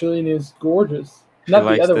phase Cellini is gorgeous. She likes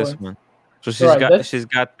the other this one. So she's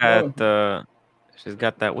got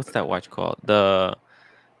that. What's that watch called? The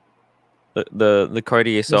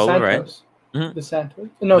Cartier Solo, right? Mm-hmm. The Santos.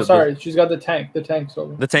 No, sorry, she's got the tank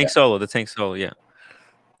Solo. The tank Solo, yeah.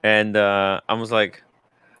 And I was like,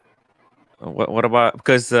 what about,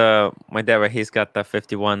 because my dad, right, he's got the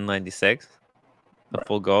 5196, the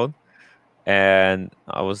full gold, and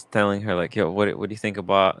I was telling her like, yo, what do you think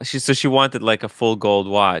about? She wanted like a full gold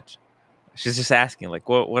watch. She's just asking like,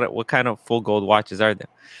 what kind of full gold watches are there?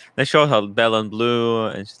 And I showed her Bell and Blue,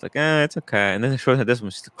 and she's like, it's okay. And then I showed her this one.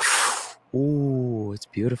 She's like, ooh, it's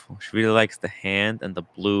beautiful. She really likes the hand and the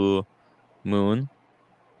blue moon.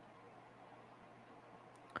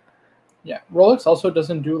 Yeah, Rolex also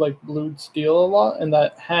doesn't do like blued steel a lot, and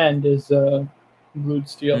that hand is blued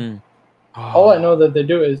steel. All I know that they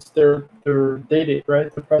do is their day-date,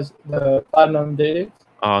 right? The platinum day-dates.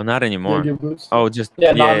 Oh, not anymore. Oh, just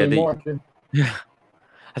not anymore. Yeah,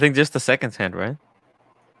 I think just the second hand, right?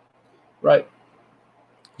 Right.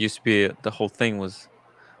 Used to be the whole thing was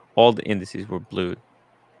all the indices were blued.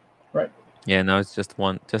 Right. Yeah, now it's just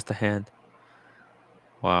a hand.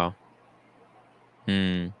 Wow.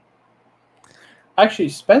 Actually,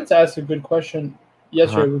 Spence asked a good question.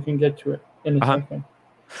 yesterday. We can get to it in a Uh-huh. second.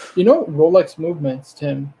 You know, Rolex movements,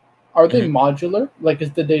 Tim, are they Mhm. modular? Like,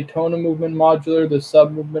 is the Daytona movement modular, the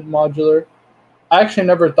sub movement modular? I actually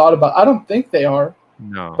never thought about. I don't think they are,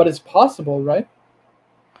 No. but it's possible, right?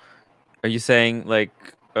 Are you saying like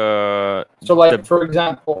So, like, for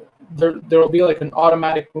example, there will be like an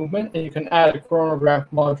automatic movement, and you can add a chronograph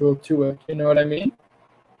module to it. You know what I mean?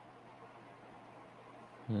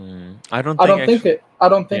 I don't I think don't think actually. it. I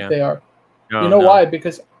don't think Yeah. they are. You No, know no. why?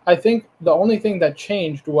 Because I think the only thing that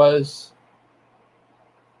changed was,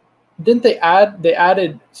 didn't they add? They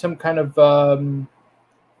added some kind of.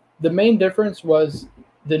 The main difference was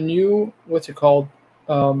the new, what's it called,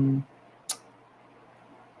 um,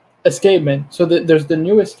 escapement. So there's the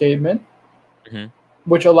new escapement, Mhm.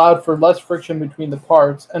 which allowed for less friction between the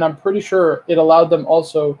parts, and I'm pretty sure it allowed them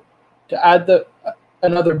also to add the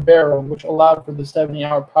another barrel, which allowed for the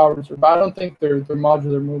 70-hour power reserve. But I don't think they're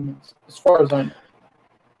modular movements, as far as I know.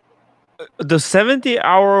 The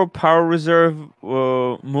 70-hour power reserve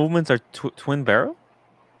movements are twin barrel?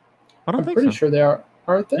 I don't I'm think pretty so. sure they are,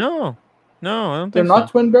 aren't they? No. No, I don't They're think not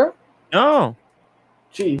so. twin barrel. No.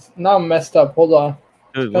 Jeez, now I'm messed up. Hold on,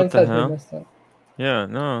 Dude, what Spence the has me hell? messed up. Yeah,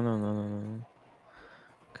 no.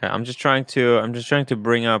 Okay, I'm just trying to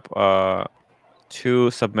bring up two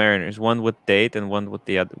submariners, one with date and one with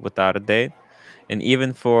the other without a date. And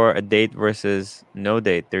even for a date versus no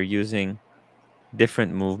date, they're using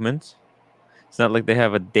different movements. It's not like they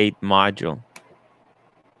have a date module.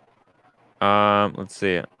 Let's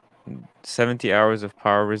see. 70 hours of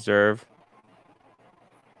power reserve.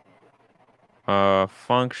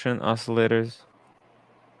 Function oscillators.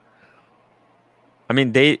 I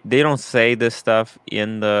mean, they don't say this stuff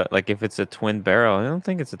in the, like, if it's a twin barrel. I don't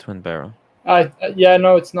think it's a twin barrel. Yeah,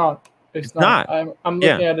 no, it's not. It's It's not. not. I'm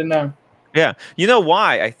Yeah. looking at it now. Yeah. You know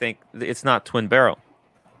why I think it's not twin barrel?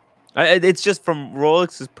 It's just from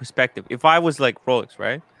Rolex's perspective. If I was like Rolex,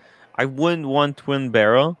 right, I wouldn't want twin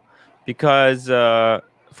barrel because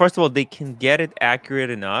first of all, they can get it accurate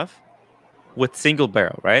enough with single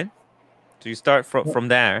barrel, right? So you start from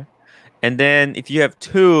there, and then if you have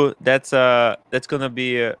two, that's gonna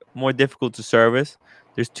be more difficult to service.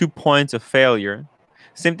 There's 2 points of failure.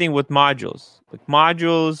 Same thing with modules. Like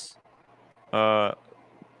uh,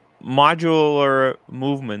 modular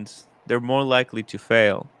movements, they're more likely to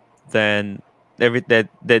fail than that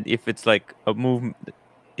if it's like a movement,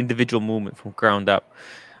 individual movement from ground up.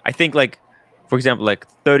 I think, like, for example, like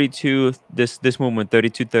 32, this movement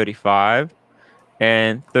 3235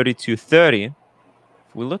 and 3230. If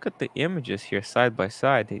we look at the images here side by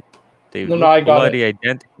side, they No, look I got it. bloody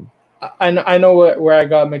identical. I know where I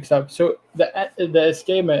got mixed up. So the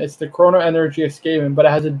escapement, it's the chrono energy escapement, but it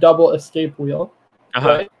has a double escape wheel,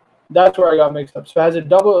 right? That's where I got mixed up. So it has a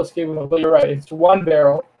double escape wheel, but you're right. It's one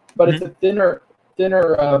barrel, but it's a thinner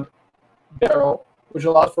barrel, which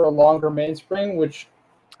allows for a longer mainspring, which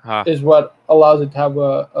is what allows it to have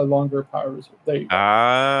a longer power reserve. There you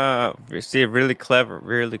go. You see, really clever,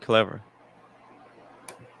 really clever.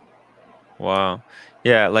 Wow.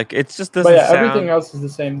 Yeah, like, it's just doesn't But yeah, sound. everything else is the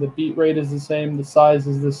same. The beat rate is the same. The size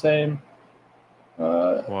is the same.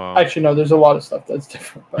 Wow. Actually, no. There's a lot of stuff that's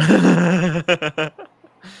different. But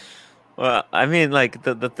Well, I mean, like,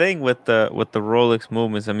 the thing with the Rolex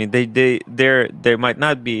movements, I mean, they might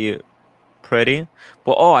not be pretty,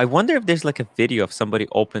 but I wonder if there's like a video of somebody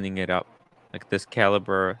opening it up, like this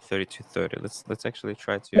caliber 3230. Let's actually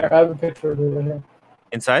try to. yeah, I have a picture of it right here.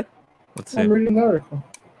 Inside? Let's see. I'm reading the article.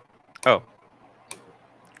 Oh,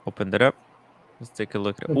 opened it up. Let's take a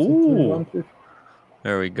look at it. That's Ooh,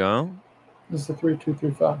 there we go. This is the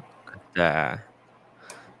 3235.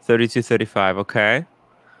 3235. Okay.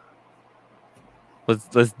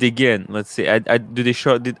 Let's dig in. Let's see. Do they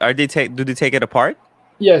show? Do they take it apart?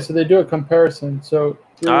 Yeah, so they do a comparison. So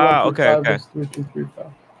 3135 okay. is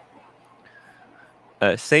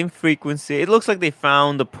 3235. Same frequency. It looks like they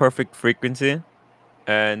found the perfect frequency,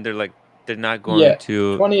 and they're not going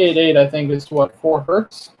to. 28.8, I think, is what, 4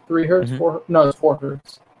 hertz, 3 hertz, 4. No, it's 4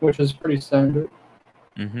 hertz, which is pretty standard.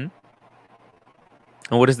 And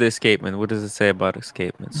what is the escapement? What does it say about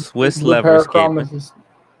escapement? Swiss The lever parachrom escapement.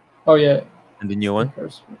 Oh yeah. And the new one.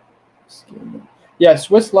 Yeah,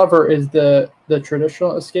 Swiss lever is the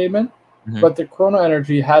traditional escapement, but the chrono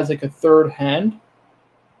energy has like a third hand,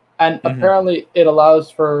 and apparently it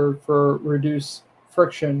allows for reduced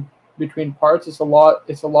friction between parts. It's a lot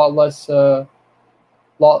less and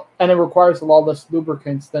it requires a lot less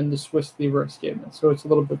lubricants than the Swiss lever escapement, so it's a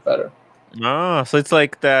little bit better. So it's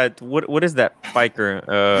like that. What is that biker?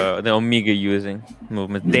 The Omega using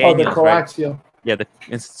movement. Daniels, the coaxial. Right? Yeah.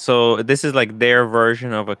 So this is like their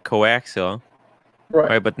version of a coaxial,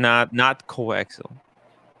 Right. But not coaxial.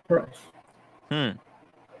 Right.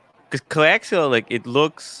 Because coaxial, like, it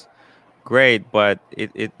looks great, but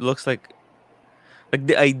it looks like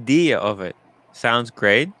the idea of it sounds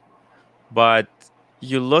great, but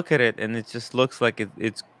you look at it and it just looks like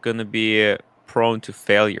it's gonna be prone to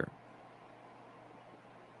failure.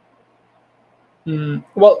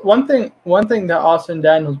 Well, one thing that Austin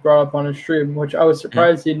Daniels brought up on his stream, which I was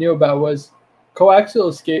surprised he knew about, was coaxial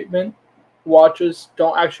escapement watches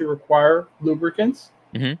don't actually require lubricants,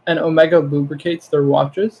 and Omega lubricates their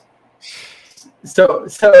watches. So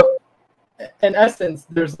in essence,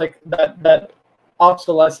 there's like that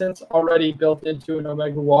obsolescence already built into an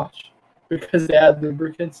Omega watch because they add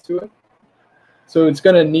lubricants to it. So it's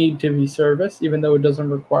going to need to be serviced, even though it doesn't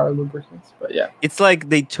require lubricants. But yeah, it's like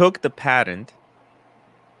they took the patent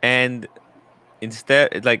and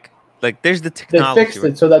instead, like there's the technology. They fixed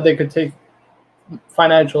it so that they could take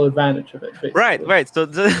financial advantage of it. Basically. Right. So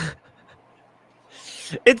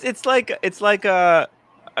it's like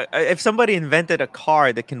if somebody invented a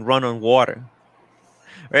car that can run on water,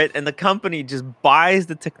 right? And the company just buys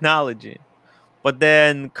the technology, but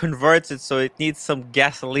then converts it so it needs some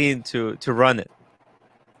gasoline to run it.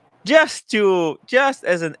 Just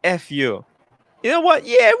as an FU. You know what?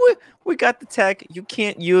 Yeah, we got the tech. You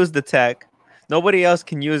can't use the tech. Nobody else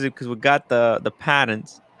can use it because we got the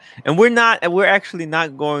patents. And we're actually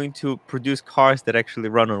not going to produce cars that actually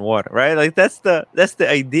run on water, right? Like that's the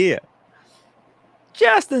idea.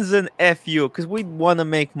 Just as an FU, because we want to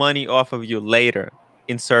make money off of you later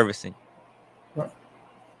in servicing. Right.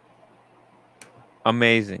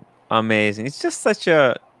 Amazing. It's just such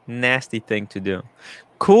a nasty thing to do.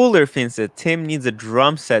 Cooler Fin said Tim needs a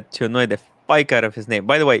drum set to annoy the fuck out of his neighbor.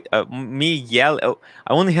 By the way, I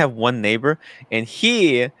only have one neighbor, and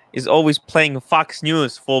he is always playing Fox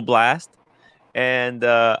News full blast, and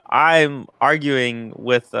I'm arguing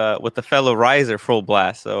with the fellow riser full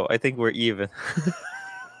blast. So I think we're even.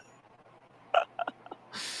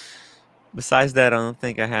 Besides that, I don't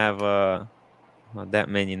think I have not that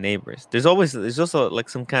many neighbors. There's also like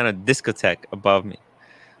some kind of discotheque above me,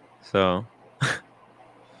 so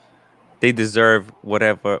they deserve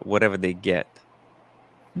whatever they get.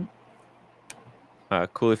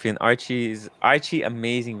 Cool if in Archie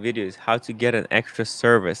amazing videos how to get an extra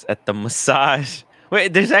service at the massage.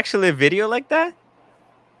 Wait, there's actually a video like that?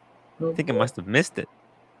 I think I must have missed it.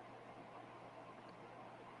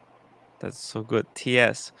 That's so good.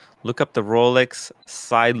 TS, look up the Rolex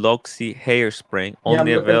Siloxy hairspring.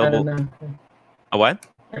 Only available. A what?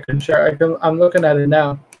 I can share. I'm looking at it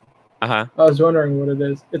now. I was wondering what it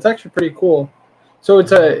is. It's actually pretty cool. So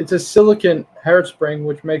it's a silicon hairspring,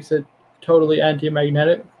 which makes it totally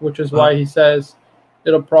anti-magnetic, which is why he says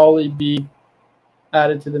it'll probably be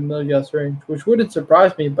added to the Milgauss range, which wouldn't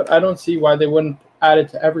surprise me, but I don't see why they wouldn't add it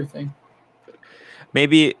to everything.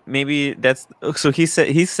 Maybe that's so. He's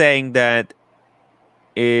saying that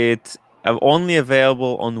it's only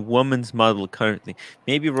available on women's model currently.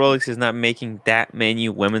 Maybe Rolex is not making that many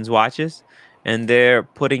women's watches, and they're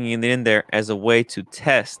putting it in there as a way to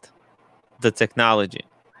test the technology.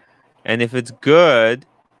 And if it's good,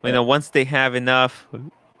 once they have enough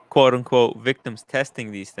quote unquote victims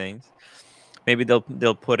testing these things, maybe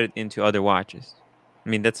they'll put it into other watches. I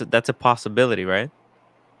mean, that's a possibility, right?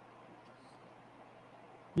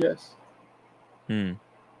 Yes.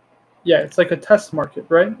 Yeah, it's like a test market,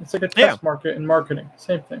 right? It's like a test market in marketing.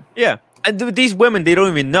 Same thing. Yeah. And these women, they don't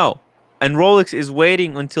even know. And Rolex is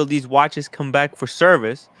waiting until these watches come back for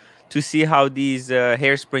service to see how these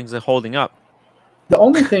hairsprings are holding up. The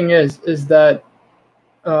only thing is that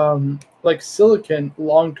like silicon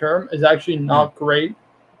long term is actually not great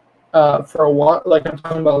for a watch. Like I'm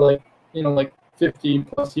talking about like 50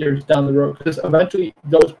 plus years down the road, because eventually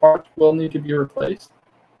those parts will need to be replaced.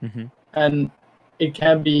 And it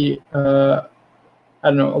can be, I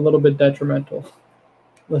don't know, a little bit detrimental.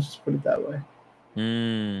 Let's just put it that way.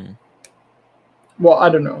 Well, I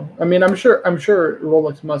don't know. I mean, I'm sure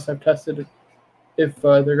Rolex must have tested it if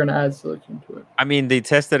they're going to add silicon to it. I mean, they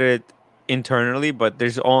tested it internally, but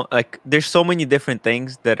there's so many different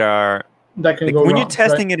things that can go wrong. When you're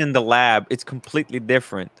testing it in the lab, it's completely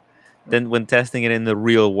different than when testing it in the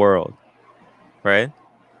real world, right?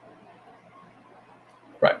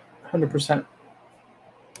 Right, 100%.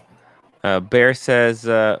 Bear says,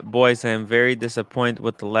 boys, I am very disappointed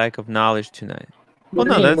with the lack of knowledge tonight. Well,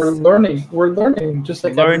 no, we're learning just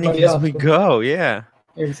like everybody else. As we go, yeah.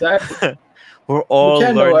 Exactly. We're all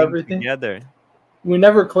learning together. We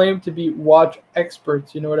never claim to be watch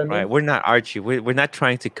experts, you know what I mean? Right, we're not Archie. We're not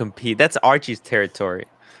trying to compete. That's Archie's territory,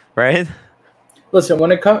 right? Listen,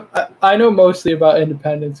 when it comes, I know mostly about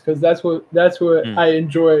independence because that's what I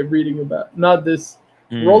enjoy reading about. Not this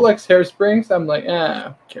Rolex hairsprings. I'm like,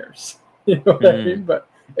 who cares? You know what I mean? But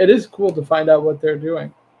it is cool to find out what they're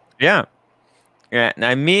doing. Yeah. Now,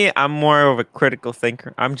 I'm more of a critical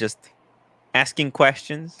thinker. I'm just asking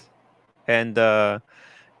questions and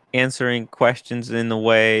answering questions in a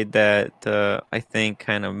way that I think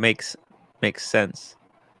kind of makes sense.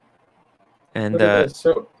 And Look at this.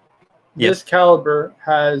 So this caliber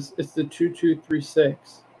it's the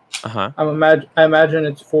 2236. I imagine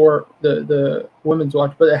it's for the women's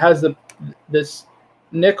watch, but it has this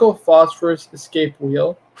nickel phosphorus escape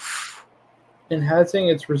wheel, enhancing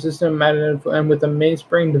its resistant magnetic and with a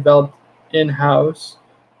mainspring developed in-house.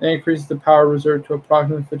 And increases the power reserve to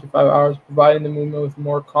approximately 55 hours, providing the movement with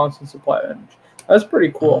more constant supply of energy. That's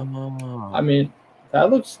pretty cool. I mean, that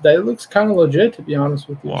looks kind of legit, to be honest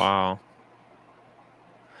with you. Wow.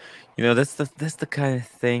 You know, that's the kind of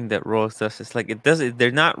thing that Rolex does. It's like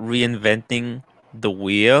they're not reinventing the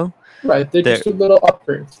wheel. Right. They just do little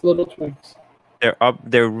upgrades, little tweaks. They're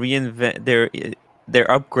upgrading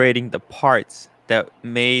the parts that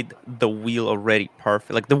made the wheel already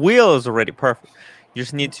perfect. Like the wheel is already perfect. You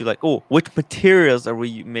just need to like, which materials are we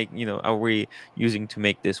using to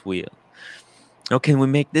make this wheel? Oh, can we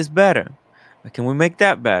make this better? Can we make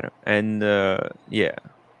that better? And yeah.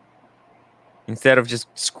 Instead of just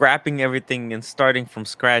scrapping everything and starting from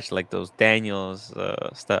scratch like those Daniels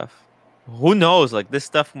stuff. Who knows? Like this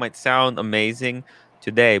stuff might sound amazing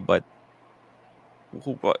today, but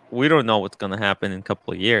we don't know what's gonna happen in a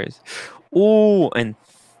couple of years. Ooh, and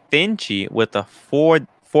Finchy with a 4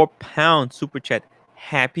 pound super chat.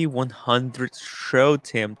 Happy 100th show,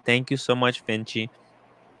 Tim. Thank you so much, Finchy.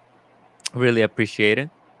 Really appreciate it.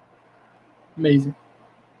 Amazing.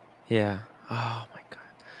 Yeah. Oh my god.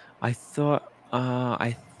 I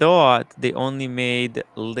thought they only made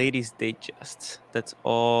ladies' Datejusts. That's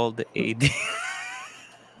all the AD.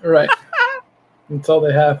 Right. That's all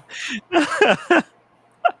they have.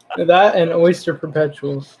 That and Oyster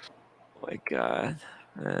Perpetuals. Oh my god.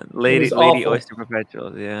 Lady Oyster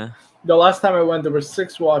Perpetuals, yeah. The last time I went, there were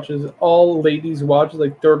 6 watches, all ladies' watches,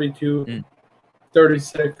 like 32,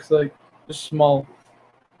 36, like just small.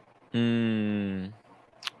 Wow.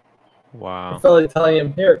 I felt like telling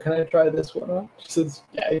him, "Here, can I try this one on?" She says,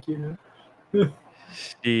 "Yeah, you know."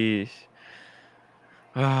 Sheesh.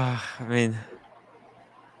 I mean,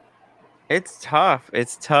 it's tough.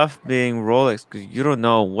 It's tough being Rolex because you don't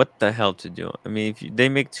know what the hell to do. I mean, if they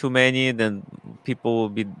make too many, then people will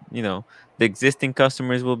be, the existing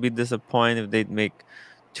customers will be disappointed. If they make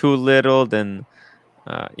too little, then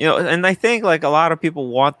and I think like a lot of people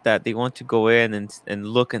want that. They want to go in and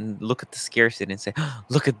look at the scarcity and say,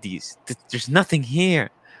 "Look at these. There's nothing here."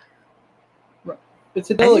 It's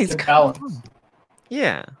a delicate balance.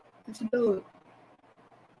 Yeah. It's a delicate.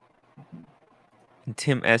 And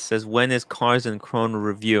Tim S says, "When is Cars and Chrono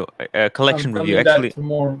review? Collection review?" That Actually,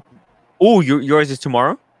 tomorrow. Oh, yours is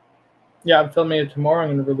tomorrow? Yeah, I'm filming it tomorrow.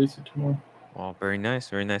 I'm going to release it tomorrow. Oh, very nice,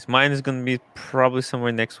 very nice. Mine is going to be probably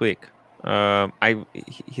somewhere next week.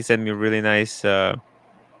 He sent me a really nice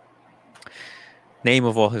name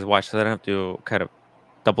of all his watches, so I don't have to kind of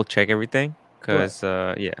double check everything. Because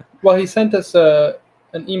yeah. Well, he sent us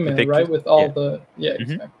an email, right, with all the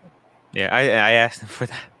exactly. Yeah, I asked him for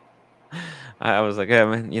that. I was like, yeah,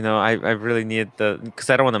 man, I really need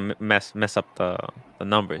because I don't want to mess up the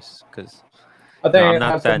numbers because I think I'm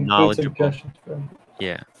not that knowledgeable.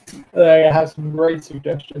 Yeah. I have some great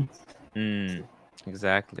suggestions.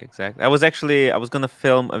 Exactly. I was gonna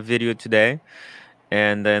film a video today,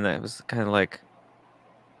 and then I was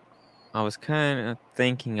kind of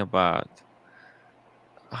thinking about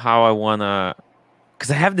how I wanna,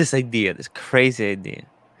 because I have this crazy idea,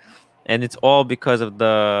 and it's all because of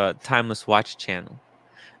the Timeless Watch channel,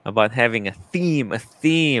 about having a theme,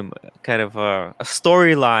 kind of a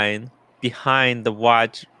storyline behind the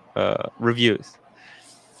watch reviews.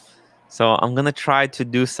 So I'm gonna try to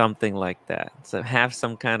do something like that. So have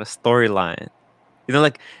some kind of storyline,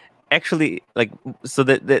 like actually, like so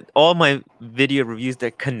that all my video reviews,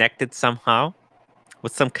 they're connected somehow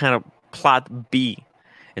with some kind of plot B,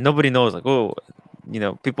 and nobody knows. Like,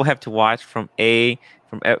 people have to watch from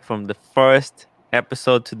the first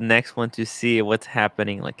episode to the next one to see what's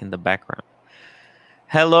happening like in the background.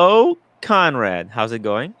 Hello, Conrad. How's it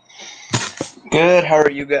going? Good. How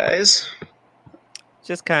are you guys?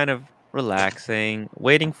 Just kind of relaxing,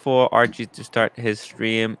 waiting for Archie to start his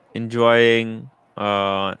stream, enjoying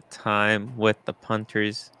time with the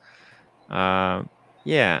punters.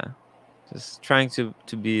 Yeah, just trying to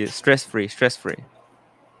be stress free.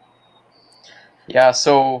 Yeah.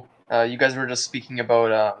 So You guys were just speaking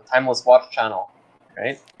about Timeless Watch channel,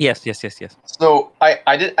 right? Yes. So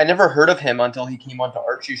I never heard of him until he came onto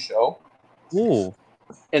Archie's show. Ooh.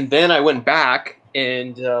 And then I went back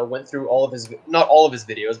and went through all of his, not all of his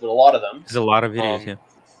videos, but a lot of them. There's a lot of videos,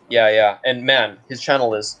 yeah. Yeah. And man, his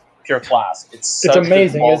channel is pure class. It's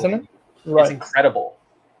amazing, isn't it? Right. It's incredible.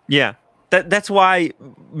 Yeah. That's why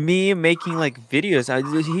me making like videos,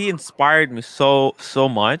 he inspired me so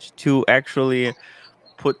much to actually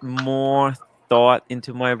put more thought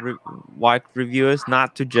into my watch reviews,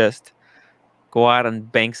 not to just go out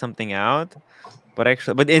and bang something out, but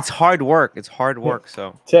it's hard work. It's hard work.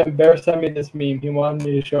 So Tim Bear sent me this meme. He wanted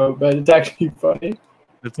me to show it, but it's actually funny.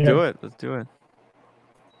 Let's do it.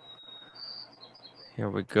 Here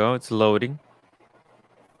we go. It's loading.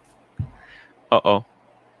 Uh-oh.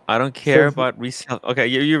 I don't care about resale. Okay,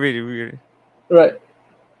 you read it. Right.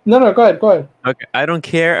 No, go ahead. Okay, I don't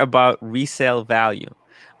care about resale value.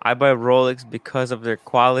 I buy Rolex because of their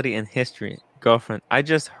quality and history. Girlfriend, I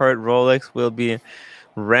just heard Rolex will be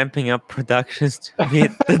ramping up productions to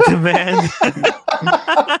meet the demand.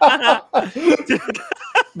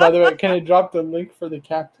 By the way, can I drop the link for the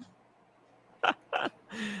captain?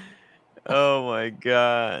 Oh my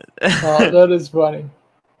god. Oh, that is funny.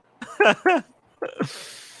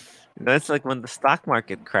 That's like when the stock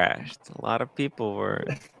market crashed. A lot of people were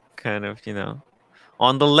kind of,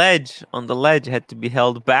 on the ledge, had to be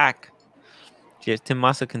held back. Tim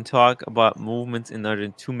Massa can talk about movements in under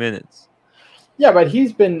 2 minutes. Yeah, but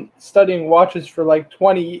he's been studying watches for like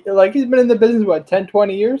 20, like he's been in the business, what, 10,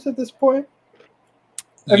 20 years at this point?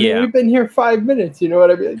 I mean, we've been here 5 minutes, you know what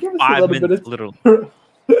I mean? Give us 5 a little minutes, bit of... literal.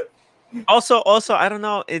 Also, I don't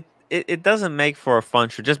know, it doesn't make for a fun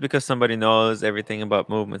show. Just because somebody knows everything about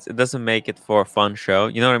movements, it doesn't make it for a fun show.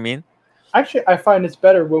 You know what I mean? Actually, I find it's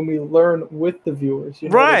better when we learn with the viewers. You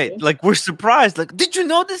know right. What I mean? Like, we're surprised. Like, did you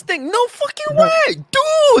know this thing? No fucking way.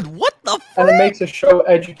 Dude, what the fuck? And it makes a show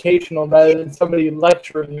educational rather than somebody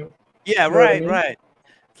lecturing you. Yeah, you know right.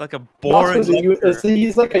 It's like a boring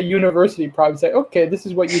he's like a university probably. It's like, okay, this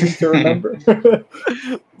is what you need to remember.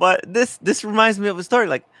 But this reminds me of a story.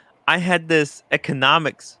 Like, I had this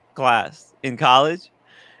economics class in college.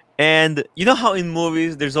 And you know how in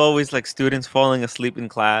movies there's always like students falling asleep in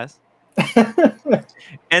class?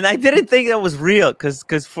 And I didn't think that was real because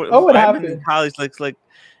what happened in college? Like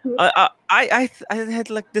I had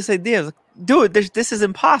like this idea, like, dude, this is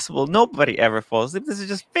impossible. Nobody ever falls asleep. This is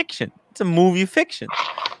just fiction. It's a movie fiction.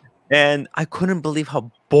 And I couldn't believe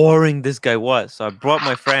how boring this guy was. So I brought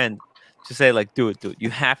my friend to say, like, dude, you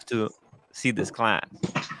have to see this class.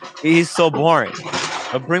 He's so boring.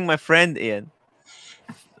 I bring my friend in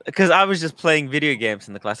because I was just playing video games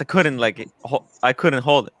in the class. I couldn't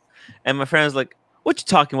hold it. And my friend was like, what you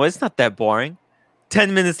talking about? It's not that boring.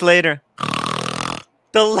 10 minutes later,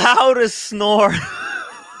 the loudest snore.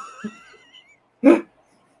 The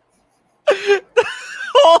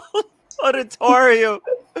whole auditorium.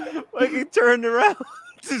 Like, he turned around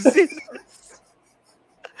to see this.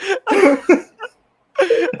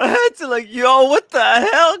 I had to like, yo, what the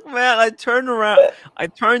hell, man? I turned around. I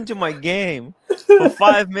turned to my game for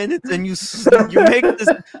 5 minutes, and you make this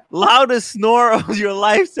loudest snore of your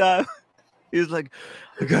lifetime. He was like,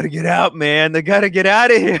 I gotta get out, man. I gotta get out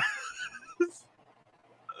of here.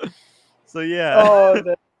 So yeah. Oh,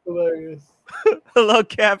 that's hilarious. Hello,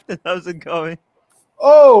 Captain. How's it going?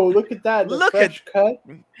 Oh, look at that. The fresh cut.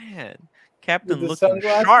 Man, Captain looking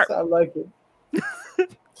sunglasses, sharp. I like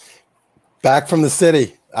it. Back from the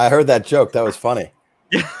city. I heard that joke. That was funny.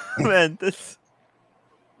 Yeah, man. This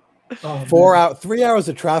 3 hours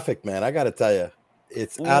of traffic, man. I got to tell you,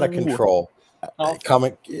 it's out of control. Oh.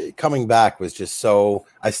 Coming back was just so.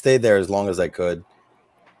 I stayed there as long as I could.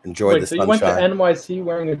 Enjoyed the sunshine. You went to NYC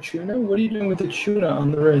wearing a tuna? What are you doing with the tuna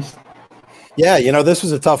on the wrist? Yeah, this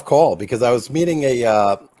was a tough call because I was meeting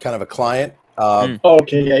a kind of a client.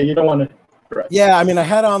 Okay, yeah, you don't want to. Right. Yeah, I mean, I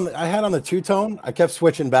had on the two-tone. I kept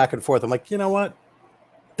switching back and forth. I'm like, you know what?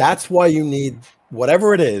 That's why you need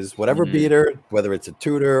whatever it is, whatever beater, whether it's a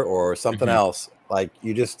Tudor or something else. Like,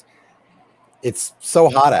 it's so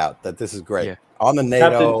hot out that this is great. Yeah. On the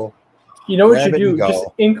NATO. Captain, you know what you do? Just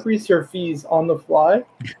increase your fees on the fly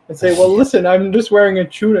and say, well, listen, I'm just wearing a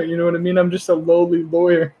tuna. You know what I mean? I'm just a lowly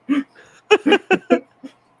lawyer.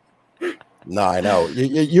 No, I know.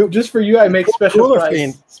 You just for you, I make special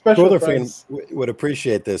price. Cooler Fiend would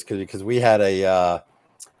appreciate this because we had a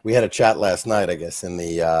chat last night, I guess, in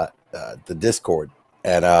the Discord,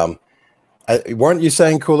 and weren't you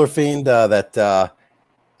saying, Cooler Fiend, that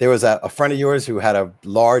there was a friend of yours who had a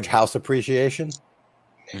large house appreciation?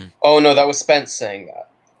 Oh no, that was Spence saying that.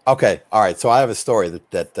 Okay, all right. So I have a story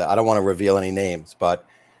that I don't want to reveal any names, but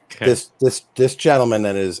Okay. This gentleman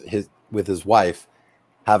and his with his wife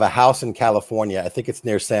have a house in California. I think it's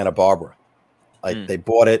near Santa Barbara. Like they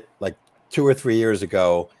bought it like 2 or 3 years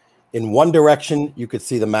ago. In one direction, you could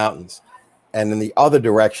see the mountains, and in the other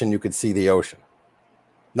direction, you could see the ocean.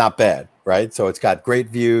 Not bad, right? So it's got great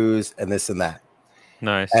views and this and that.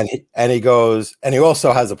 Nice. And he goes, and he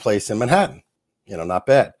also has a place in Manhattan. You know, not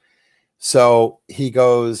bad. So he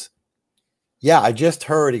goes, yeah, I just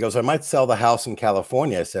heard. He goes, I might sell the house in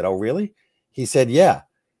California. I said, oh, really? He said, yeah.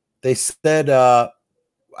 They said, I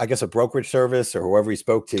guess a brokerage service or whoever he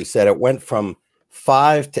spoke to said it went from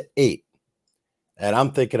 5 to 8. And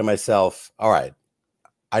I'm thinking to myself, all right,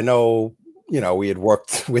 I know, you know, we had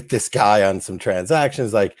worked with this guy on some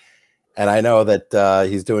transactions, like, and I know that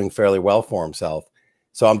he's doing fairly well for himself.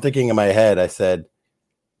 So I'm thinking in my head, I said,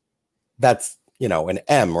 that's, you know, an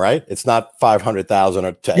M, right? It's not 500,000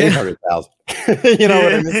 or to 800,000. You know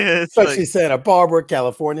what I mean? Especially like Santa Barbara,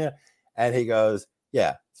 California. And he goes,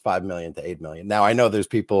 yeah, it's 5 million to 8 million. Now I know there's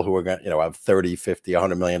people who are going to, you know, have 30, 50,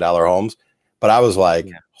 $100 million homes, but I was like,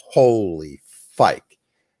 holy fike.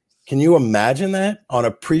 Can you imagine that on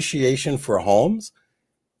appreciation for homes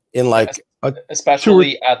in like,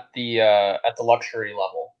 especially at the luxury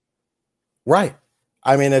level? Right.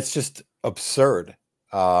 I mean, it's just absurd.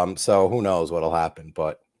 So who knows what'll happen,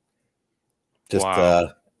 but just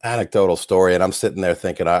anecdotal story. And I'm sitting there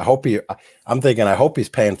thinking, I hope he's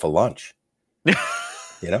paying for lunch.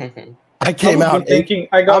 You know, I came out thinking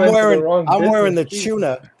I'm wearing the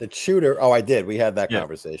shooter. Oh, I did. We had that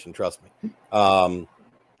conversation. Trust me.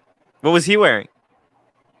 What was he wearing?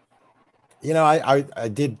 You know, I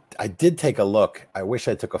did take a look. I wish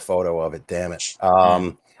I took a photo of it. Damn it.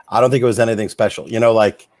 I don't think it was anything special. You know,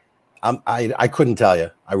 like I couldn't tell you.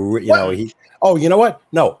 You know, oh, you know what?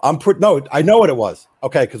 No, I know what it was.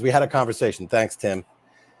 Okay, because we had a conversation. Thanks, Tim.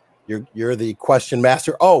 You're the question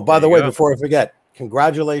master. Oh, by the way, before I forget,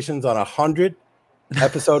 congratulations on 100,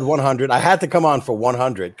 episode 100. I had to come on for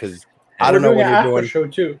 100 because I don't know what you're doing. Show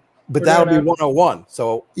too. But that'll be 101.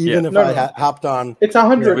 So even if I hopped on, it's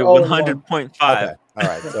 100. 100.5. Okay. All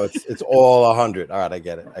right. So it's all 100. All right. I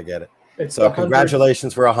get it. So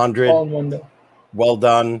congratulations for 100. All in one day. Well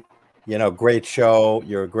done. You know, great show.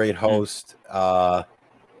 You're a great host.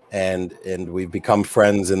 And we've become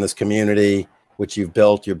friends in this community, which you've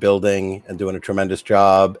built, you're building and doing a tremendous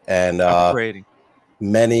job. And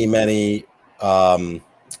many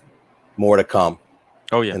more to come.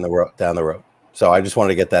 Oh yeah. Down the road. So I just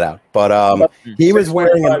wanted to get that out. But he was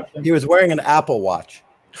wearing an Apple Watch.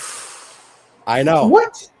 I know.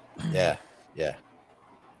 What? Yeah.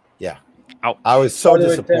 I was so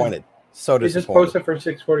disappointed. So disappointed. We just posted for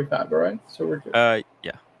 6:45, all right? So we're good.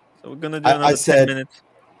 Yeah. So we're gonna do another 10 minutes.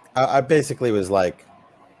 I basically was like,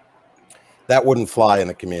 that wouldn't fly in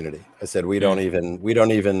the community. I said we don't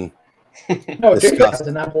even No, discuss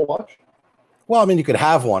an Apple Watch. Well, I mean, you could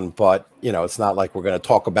have one, but you know, it's not like we're going to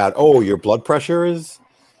talk about, oh, your blood pressure is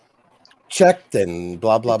checked and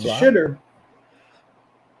blah blah blah. Shitter.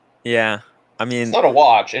 Yeah, I mean, it's not a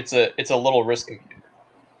watch. It's a little wrist computer.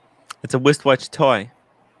 It's a wristwatch toy.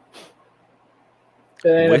 It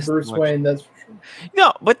ain't a Bruce Wayne, that's for sure.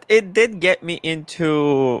 No, but it did get me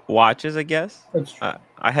into watches, I guess. That's true.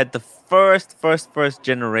 I had the first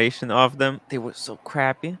generation of them. They were so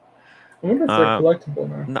crappy. I wonder if they're collectible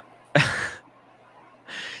now. No.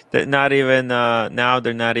 They're not even now.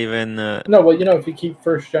 They're not even. No, well, you know, if you keep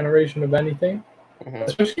first generation of anything,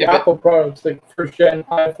 especially Apple products, like first gen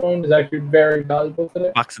iPhone is actually very valuable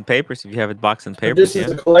today. Box and papers, if you have it, box and papers. This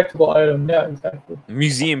is a collectible item, yeah, exactly.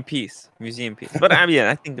 Museum piece. But I mean,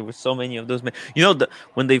 I think there were so many of those. You know,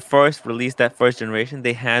 when they first released that first generation,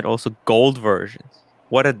 they had also gold versions.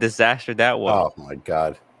 What a disaster that was! Oh my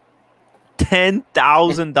god,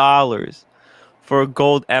 $10,000 for a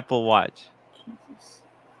gold Apple Watch.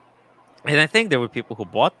 And I think there were people who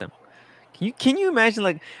bought them. Can you imagine?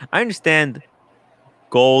 Like, I understand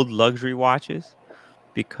gold luxury watches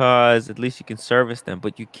because at least you can service them,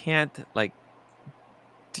 but you can't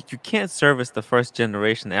service the first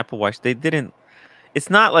generation Apple Watch. They didn't.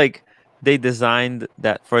 It's not like they designed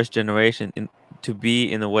that first generation to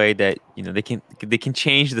be in a way that, you know, they can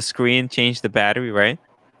change the screen, change the battery, right?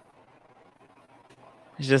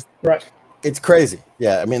 It's just right. It's crazy.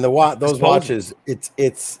 Yeah, I mean those watches.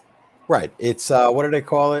 It's. Right. It's what do they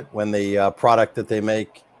call it when the product that they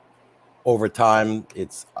make over time,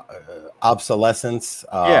 it's obsolescence.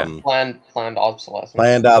 Planned obsolescence.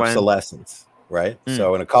 Planned obsolescence. Right.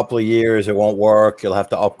 So in a couple of years, it won't work. You'll have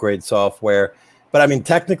to upgrade software. But I mean,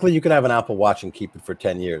 technically, you can have an Apple Watch and keep it for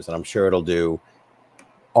 10 years, and I'm sure it'll do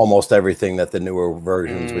almost everything that the newer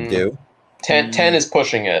versions would do. 10 is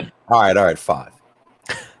pushing it. All right. 5.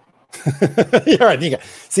 You're right.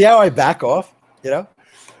 See how I back off? You know,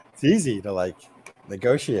 it's easy to like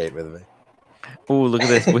negotiate with me. Oh, look at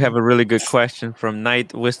this. We have a really good question from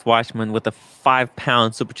Night West Watchman with a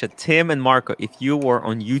 £5 super chat. Tim and Marco, if you were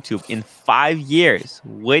on YouTube in 5 years,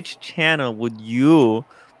 which channel would you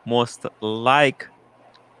most like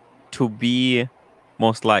to be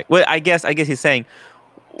most like? Well, I guess he's saying,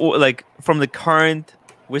 like, from the current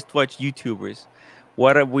Westwatch YouTubers,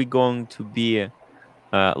 what are we going to be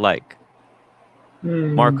like?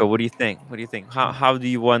 Marco, what do you think? What do you think? How do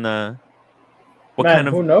you wanna? What Man, kind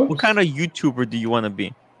of who knows? what kind of YouTuber do you want to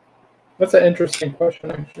be? That's an interesting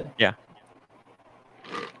question, actually. Yeah.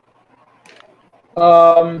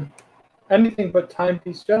 Anything but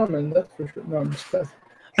timepiece gentlemen, that's for sure. No, I'm just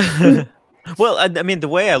kidding. Well, I mean, the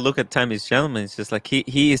way I look at Time is Gentleman is just like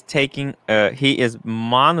he is taking he is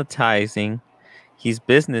monetizing his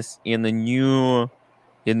business in a new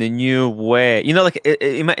way. You know, like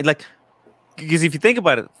like, because if you think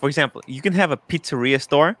about it, for example, you can have a pizzeria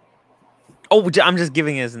store. Oh, I'm just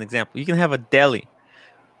giving it as an example. You can have a deli,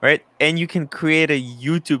 right? And you can create a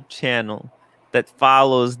YouTube channel that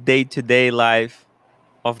follows day-to-day life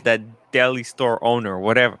of that deli store owner or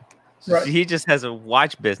whatever. So Right. he just has a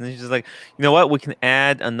watch business. He's just like, you know what? We can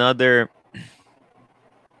add another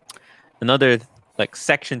like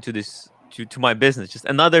section to this to my business, just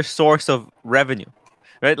another source of revenue,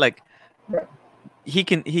 right? Like, Right. he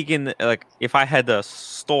can like, if I had a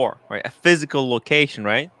store, right, a physical location,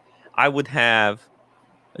 right, I would have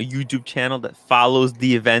a YouTube channel that follows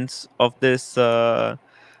the events of this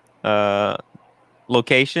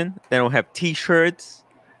location. Then we'll have T-shirts,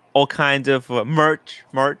 all kinds of merch,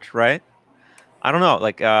 right? I don't know,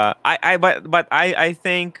 like but I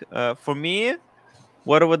think for me,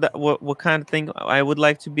 what kind of thing I would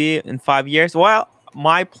like to be in 5 years? Well,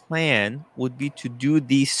 my plan would be to do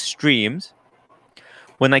these streams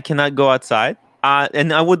when I cannot go outside,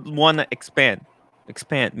 and I would want to expand,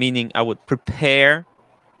 meaning I would prepare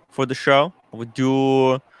for the show. I would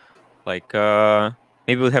do like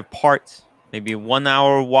maybe we'd have parts, maybe 1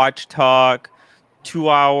 hour watch talk, 2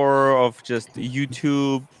 hour of just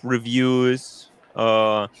YouTube reviews.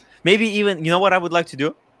 Maybe even, you know what I would like to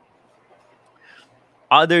do?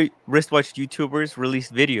 Other wristwatch YouTubers release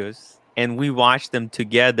videos and we watch them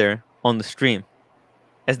together on the stream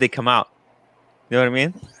as they come out. You know what I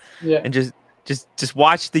mean? Yeah. And just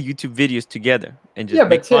watch the YouTube videos together and just Yeah,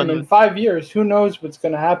 make but fun Tim, of in 5 years, who knows what's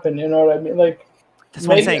going to happen? You know what I mean? Like, That's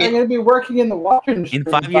what I'm maybe saying. I'm going to be working in the watch industry. In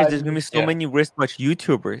 5 years, there's gonna be so Yeah. many wristwatch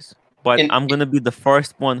YouTubers, but I'm gonna be the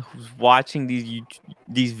first one who's watching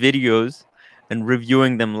these videos and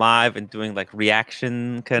reviewing them live and doing like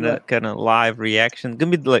reaction kind of live reaction.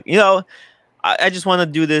 Gonna be like, you know, I just want to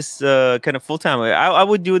do this kind of full time. I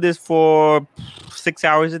would do this for 6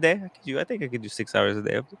 hours a day. I think I could do 6 hours a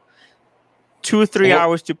day. 2 or 3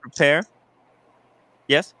 hours to prepare.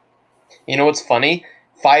 Yes. You know what's funny?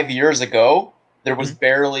 5 years ago, there was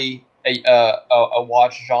barely a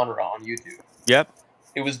watch genre on YouTube. Yep.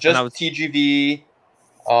 It was just TGV,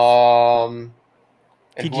 and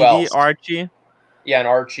TGV, who else? Archie. Yeah, and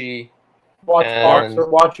Archie. Watch Fox or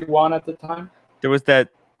Watch You Want at the time. There was that.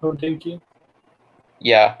 Oh, Dinky.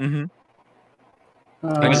 Yeah. Mm-hmm.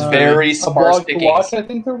 It was very sparse pickings. Watch, I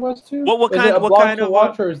think there was too. What is kind? It a what blog kind to of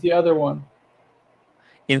watch, or is the other one?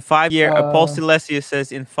 In 5 years, Paul Silesius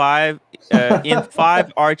says in 5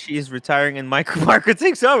 Archie is retiring and Marco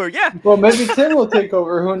takes over. Yeah. Well, maybe Tim will take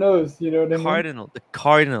over. Who knows? You know what I mean? The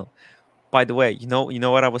Cardinal. By the way, you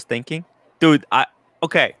know what I was thinking, dude.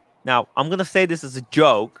 Okay. Now I'm gonna say this as a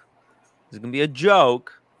joke. It's gonna be a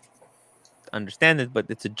joke. Understand it, but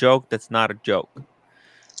it's a joke. That's not a joke.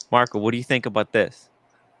 Marco, what do you think about this?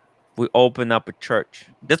 We open up a church.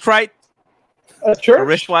 That's right. A church.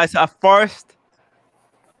 Wristwise, first.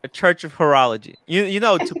 A church of horology. You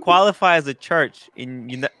know, to qualify as a church in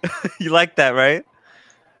you like that, right?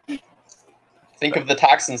 Think of the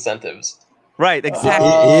tax incentives. Right, exactly.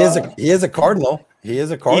 He is a cardinal. He is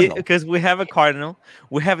a cardinal. Because we have a cardinal.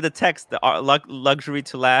 We have the text, the luxury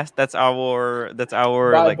to last. That's our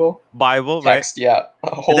Bible. like Bible, text, right? Yeah.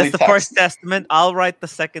 Holy that's the text. First Testament. I'll write the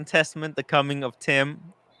Second Testament, the coming of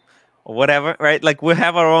Tim, or whatever, right? Like, we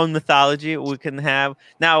have our own mythology. We can have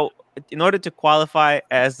now, in order to qualify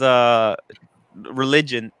as a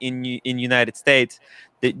religion in United States,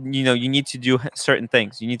 that you need to do certain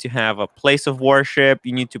things. You need to have a place of worship.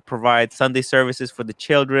 You need to provide Sunday services for the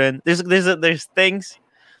children. There's things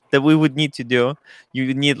that we would need to do.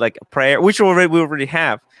 You need like a prayer, which we already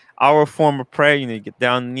have. Our form of prayer, you get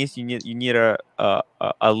down on the knees. You need a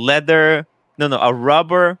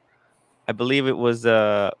rubber. I believe it was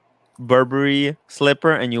a Burberry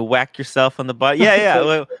slipper, and you whack yourself on the butt.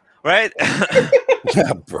 Yeah. right?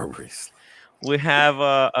 Burberry's. We have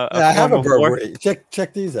a I have form a of worship. Burberry.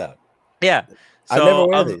 Check these out. Yeah. I never So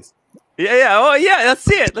wear these. yeah. Oh yeah. Let's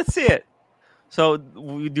see it. Let's see it. So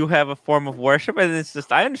we do have a form of worship, and it's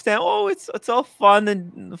just I understand. Oh, it's all fun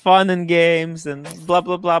and games and blah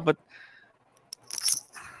blah blah. But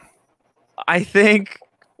I think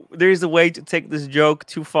there's a way to take this joke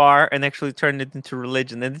too far and actually turn it into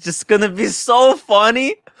religion, and it's just gonna be so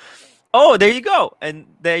funny. Oh, there you go, and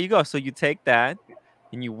there you go. So you take that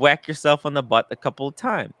and you whack yourself on the butt a couple of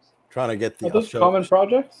times. Trying to get the. Are those common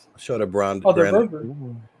projects? I'll show the brand. Oh, they're Burberry.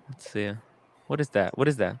 Let's see. What is that? What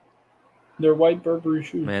is that? They're white Burberry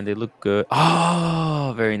shoes. Man, they look good.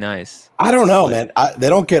 Oh, very nice. I don't know, man. They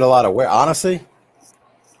don't get a lot of wear. Honestly,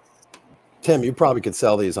 Tim, you probably could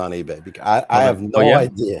sell these on eBay. Because I have no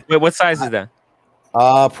idea. Wait, what size is that?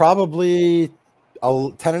 Probably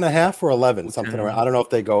 10.5 or 11, something around. I don't know if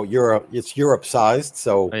they go Europe. It's Europe sized,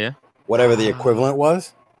 so whatever the equivalent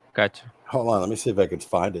was. Gotcha. Hold on, let me see if I could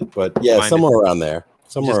find it. But yeah, somewhere around there.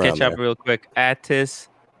 Somewhere just around catch up real quick. Attis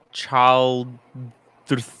Childthrum,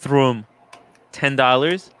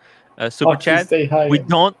 $10. Super chat. We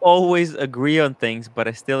don't always agree on things, but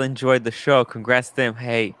I still enjoyed the show. Congrats to them.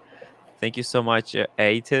 Hey, thank you so much,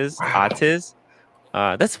 Attis.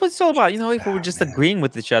 That's what it's all about. You know, if we're just agreeing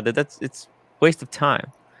with each other, it's waste of time.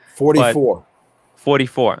 44. But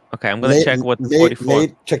 44. Okay, I'm gonna check what 44.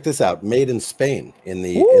 Check this out. Made in Spain in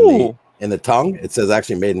the tongue. It says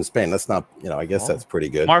actually made in Spain. That's not, I guess that's pretty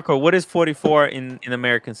good. Marco, what is 44 in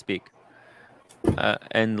American speak?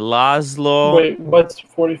 And Laszlo. Wait, what's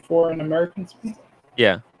 44 in American speak?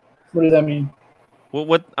 Yeah. What does that mean?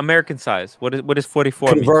 What American size? What is 44?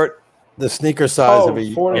 Convert the sneaker size of a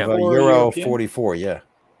Euro 44. Yeah.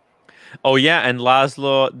 Oh yeah, and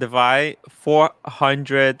Laszlo Devay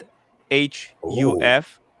 400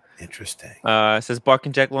 HUF. Interesting. Says Bark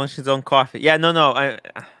and Jack launched his own coffee. Yeah, no,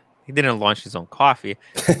 he didn't launch his own coffee.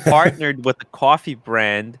 Partnered with a coffee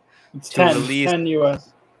brand to release 10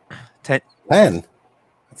 US. 10. 10?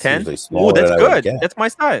 Oh, that's good. That's my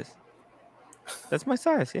size. That's my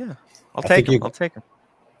size. Yeah, I'll take him. I'll take him.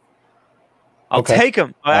 I'll take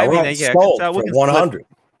him. I mean, yeah, sold for 100.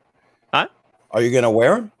 Huh? Are you gonna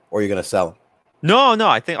wear them or are you gonna sell them? No,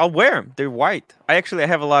 I think I'll wear them. They're white. I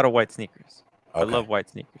have a lot of white sneakers. I love white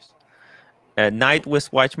sneakers. Night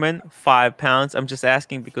with Watchman, £5. I'm just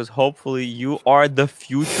asking because hopefully you are the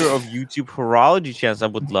future of YouTube horology channels. I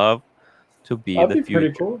would love to be That'd the be future.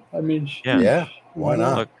 pretty cool. I mean, yeah, why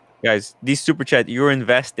not? Look, guys, these super chat, you're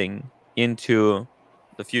investing into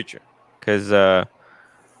the future because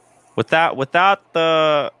without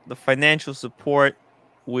the financial support,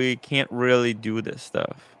 we can't really do this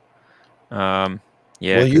stuff. Yeah.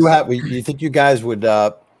 Well, you think you guys would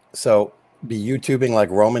be YouTubing like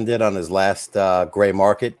Roman did on his last Gray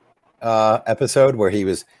Market episode, where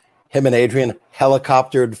him and Adrian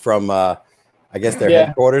helicoptered from I guess their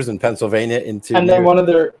headquarters in Pennsylvania into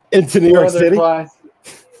New York City. Clients,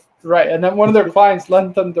 right, and then one of their clients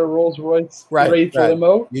lent them their Rolls Royce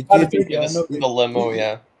limo. The limo,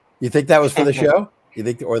 yeah. You think that was for the show? You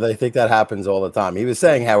think, or they think that happens all the time? He was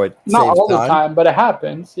saying how it not saves all the time. time, but it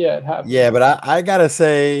happens. Yeah, it happens. Yeah, but I gotta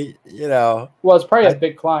say, well, it's probably a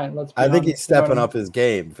big client. I think he's stepping up his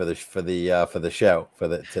game for the show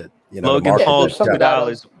Logan Paul,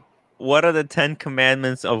 $2. What are the 10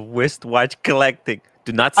 commandments of wristwatch collecting?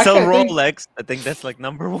 Do not sell Rolex. I think that's like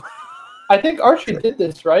number 1. I think Archie did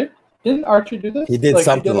this, right? Didn't Archie do this? He did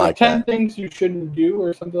something like 10 that. 10 things you shouldn't do,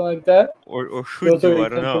 or something like that. Or should do? I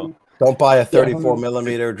don't know. Don't buy a 34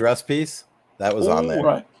 millimeter dress piece. That was on there.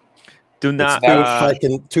 Right. Do not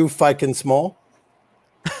too fucking small.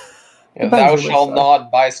 Yeah, thou shalt not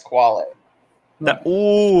buy squalid.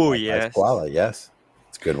 Oh yes. Squalid, yes.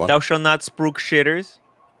 It's a good one. Thou shalt not spruik shitters,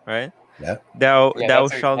 right? Yeah. Thou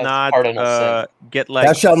shalt not get like.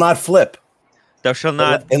 Thou shalt not flip. Thou shalt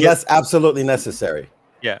not unless absolutely necessary.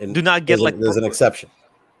 Yeah. Do not get like. There's an exception.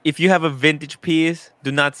 If you have a vintage piece,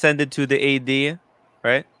 do not send it to the AD,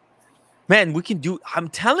 right? Man, we can do. I'm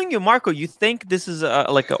telling you, Marco. You think this is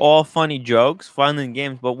like all funny jokes, fun and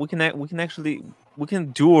games, but we can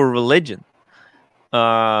do a religion.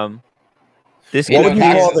 This what would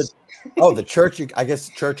you call the church? I guess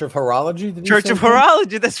Church of Horology. Church of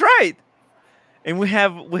Horology. That's right. And we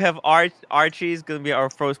have Archie is gonna be our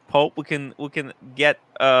first pope. We can get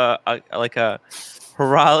like a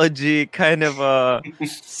horology kind of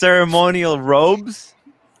ceremonial robes.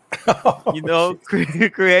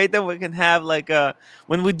 Create them. We can have like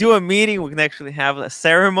when we do a meeting, we can actually have a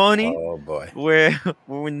ceremony. Oh boy! Where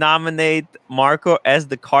we nominate Marco as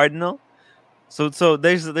the cardinal. So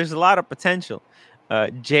there's a lot of potential.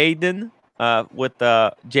 Jaden with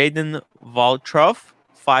Jaden Valtroff,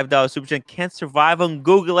 $5 super chat. Can't survive on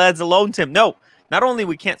Google Ads alone, Tim. No, not only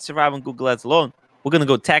we can't survive on Google Ads alone, we're gonna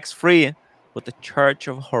go tax free with the Church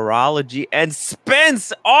of Horology and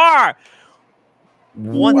Spence R.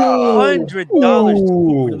 $100.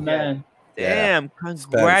 Ooh, man. Damn!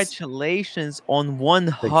 Congratulations on Big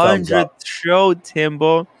thumbs 100th up. show,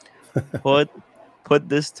 Timbo. Put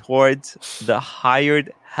this towards the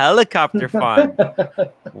hired helicopter fund.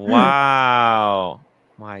 Wow!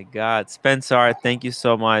 My God, Spencer, thank you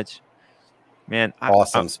so much, man.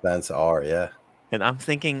 Awesome, Spence R. Yeah. And I'm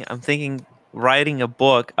thinking, writing a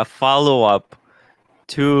book, a follow up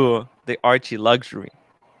to the Archie Luxury.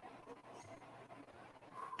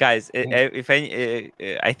 Guys, if any,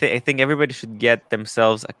 I think everybody should get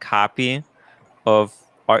themselves a copy of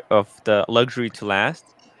the Luxury to Last.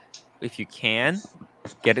 If you can,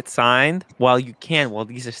 get it signed while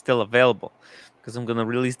these are still available, because I'm gonna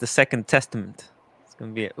release the Second Testament. It's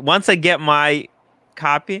gonna be once I get my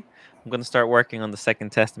copy, I'm gonna start working on the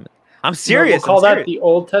Second Testament. I'm serious. We'll call that the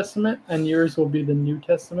Old Testament, and yours will be the New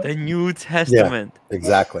Testament. The New Testament. Yeah,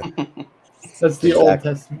 exactly. That's the Old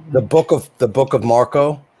Testament. The book of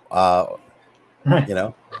Marco. Right. You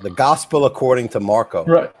know, the Gospel according to Marco.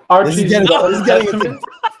 Right. This is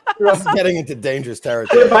getting into dangerous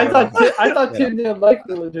territory. I thought Tim didn't like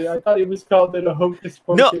religion. I thought he was called it a hocus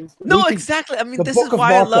pocus. No, exactly. I mean, this is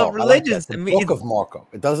why I love religions. I like the book of Marco.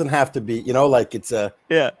 It doesn't have to be, like it's a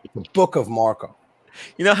book of Marco.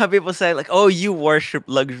 You know how people say like, "Oh, you worship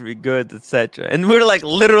luxury goods, etc." And we're like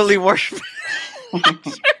literally worshiping luxury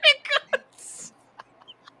goods.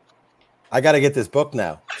 I got to get this book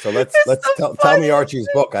now. So let's tell me Archie's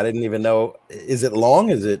book. I didn't even know. Is it long?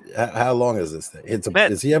 Is it how long is this thing?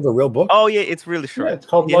 Does he have a real book? Oh yeah, it's really short. Yeah, it's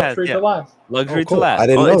called Luxury to Last. Luxury to Last. I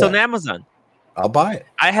didn't know it's that. on Amazon. I'll buy it.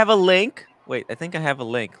 I have a link. Wait, I think I have a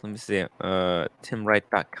link. Let me see.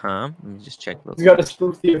 Timwrite.com. Let me just check. You got to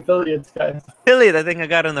spoof the affiliates, guys. Affiliate. I think I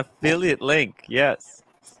got an affiliate link. Yes.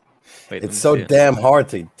 Wait, it's so damn hard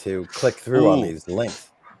to click through on these links.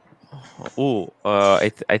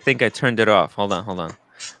 I think I turned it off. Hold on.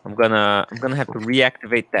 I'm gonna have to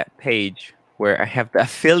reactivate that page where I have the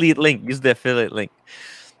affiliate link. Use the affiliate link.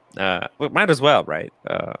 We might as well, right?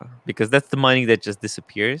 Because that's the money that just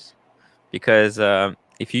disappears. Because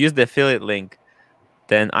if you use the affiliate link,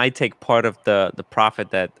 then I take part of the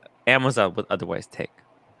profit that Amazon would otherwise take,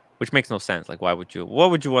 which makes no sense. Like, what would you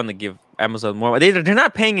want to give Amazon more? They're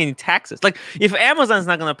not paying any taxes. Like, if Amazon's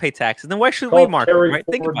not going to pay taxes, then why should we market? Right?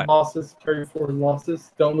 Think about it. Carry forward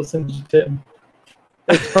losses. Don't listen to Tim.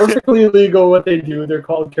 It's perfectly legal what they do. They're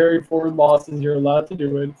called carry forward losses. You're allowed to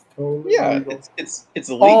do it. It's totally legal. It's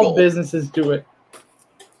illegal. All businesses do it.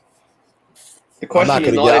 The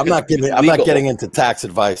question I'm not getting into tax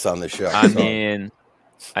advice on the show.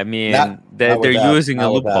 I mean, they're using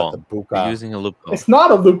a loophole. They're using a loophole. It's not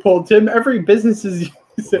a loophole, Tim. Every business is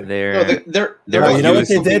using it. They're you know what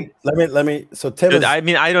they did? Let me. So Tim. Dude,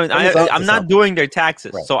 I'm not doing their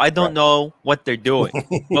taxes, right, so I don't know what they're doing.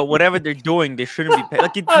 But whatever they're doing, they shouldn't be paid.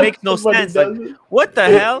 Like, it makes no sense. Like, what the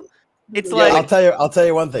hell? It's like I'll tell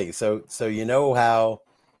you one thing. So you know how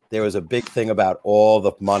there was a big thing about all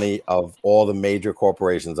the money of all the major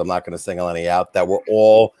corporations. I'm not going to single any out that were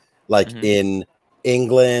all like in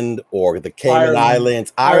England or the Cayman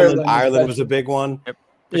Islands. Ireland was a big one. Yep.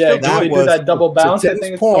 Yeah, that double bounce. I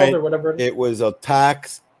think it's called, or whatever. It was a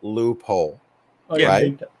tax loophole,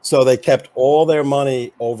 right? So they kept all their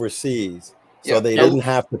money overseas, so they didn't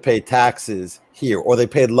have to pay taxes here, or they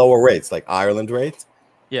paid lower rates, like Ireland rates.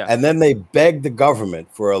 Yeah, and then they begged the government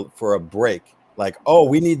for a break. Like, oh,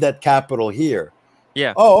 we need that capital here.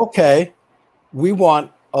 Yeah. Oh, okay. We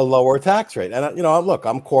want a lower tax rate. And, look,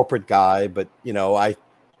 I'm a corporate guy, but, I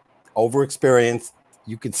over-experienced.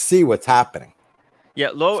 You could see what's happening.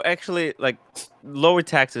 Yeah, lower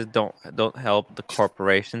taxes don't help the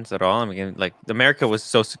corporations at all. I mean, like, America was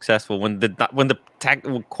so successful when the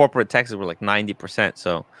corporate taxes were like 90%.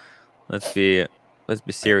 So let's be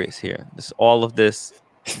serious here.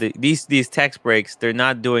 These tax breaks, they're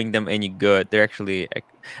not doing them any good. They're actually,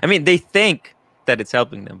 I mean, they think that it's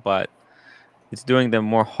helping them, but it's doing them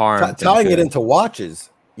more harm. Tying it into watches,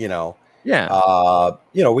 Yeah.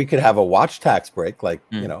 We could have a watch tax break. Like,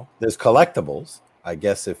 there's collectibles. I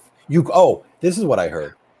guess this is what I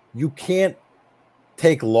heard. You can't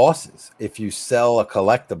take losses if you sell a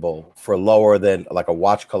collectible for lower than, like a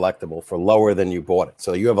watch collectible, for lower than you bought it.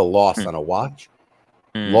 So you have a loss on a watch.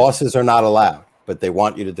 Losses are not allowed, but they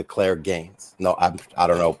want you to declare gains. No, I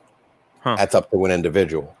don't know. That's up to an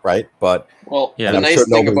individual, right? But the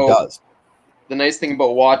nice thing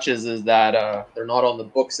about watches is that they're not on the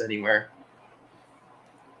books anywhere.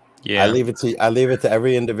 Yeah. I leave it to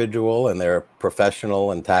every individual and their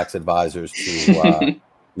professional and tax advisors to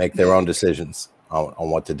make their own decisions on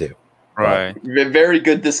what to do. Right. Very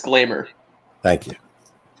good disclaimer. Thank you.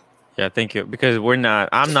 Yeah, thank you. Because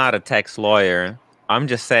I'm not a tax lawyer. I'm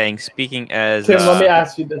just saying, speaking as Tim, let me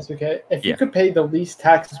ask you this, okay? If you yeah. could pay the least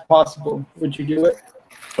taxes possible, would you do it?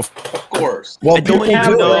 Of course. Well, I don't You even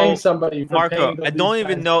can't know, blame somebody for Marco. paying the I don't least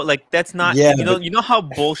even taxes. know. Like, that's not. Yeah, you know how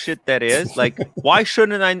bullshit that is. Like, why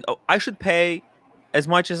shouldn't I? I should pay as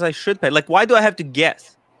much as I should pay. Like, why do I have to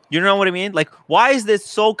guess? You know what I mean? Like, why is this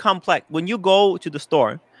so complex? When you go to the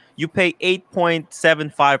store, you pay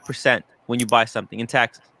 8.75% when you buy something in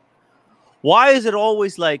taxes. Why is it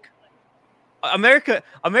always like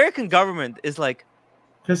American government is like?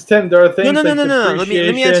 Because Tim, there are things No. like Let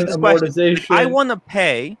me answer this question. amortization. I want to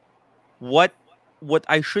pay what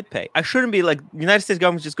I should pay. I shouldn't be like the United States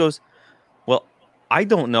government just goes, well, I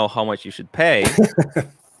don't know how much you should pay.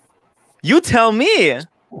 You tell me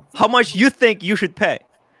how much you think you should pay.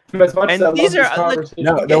 And these are like,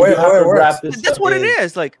 that's what it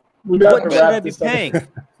is. Like, what should I be paying?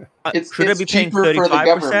 Should I be paying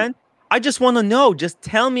 35%? I just want to know. Just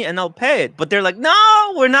tell me and I'll pay it. But they're like,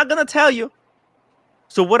 no, we're not gonna tell you.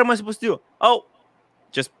 So what am I supposed to do? Oh,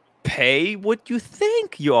 just pay what you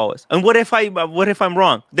think you owe us. And what if I'm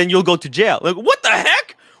wrong? Then you'll go to jail. Like, what the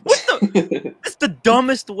heck? It's the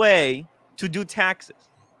dumbest way to do taxes.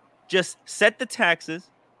 Just set the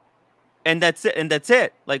taxes, and that's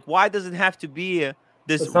it. Like, why does it have to be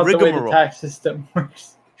this That's not the way the rigmarole? tax system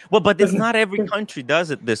works. Well, but it's not every country does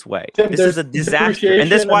it this way. Tim, this is a disaster,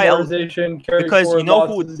 and that's why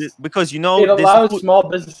because you know it allows small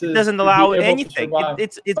businesses. It doesn't allow anything.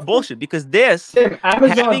 It's bullshit because this. Tim,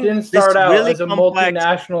 Amazon didn't start out really as a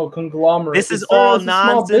multinational conglomerate. This is all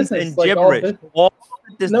nonsense and gibberish. All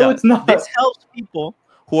this does. It's not. This helps people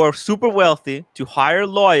who are super wealthy to hire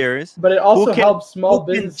lawyers, but it also helps small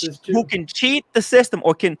businesses too, who can cheat the system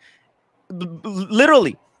or can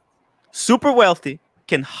literally super wealthy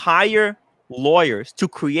can hire lawyers to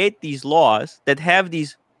create these laws that have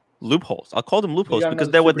these loopholes. I'll call them loopholes because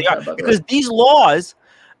they're what they are. Because these laws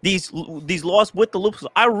with the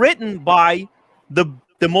loopholes are written by the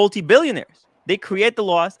multi-billionaires. They create the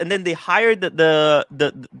laws and then they hire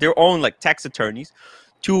their own like tax attorneys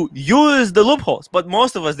to use the loopholes. But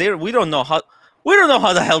most of us we don't know how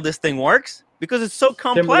the hell this thing works. Because it's so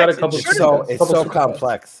complex. It's so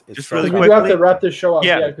complex. Just really quickly. We have to wrap this show up.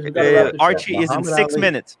 Yeah, Archie is in 6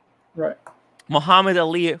 minutes. Right. Muhammad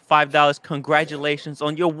Ali, $5. Congratulations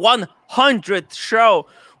on your 100th show.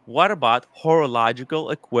 What about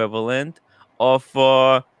horological equivalent of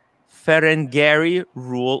Ferengari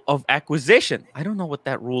rule of acquisition? I don't know what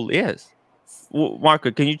that rule is.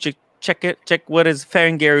 Marco, can you check it? Check what is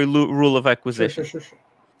Ferengari rule of acquisition? Sure.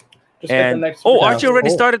 And Archie already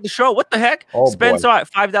started the show. What the heck? Spencer,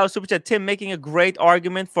 $5 super chat. Tim making a great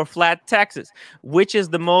argument for flat taxes, which is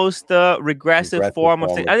the most regressive form of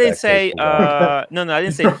tax. I didn't say no. I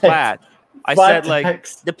didn't say flat. I said like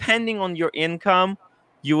tax. Depending on your income,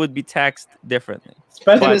 you would be taxed differently.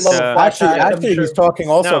 Actually, he's talking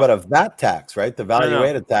also about a VAT tax, right? The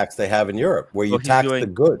value-added tax they have in Europe, where you tax the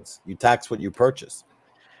goods. You tax what you purchase.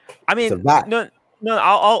 I mean, No,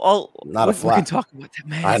 I'll not a flat. We can talk about that,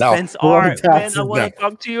 man. I know. Spence, I want to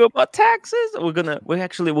talk to you about taxes. We're gonna do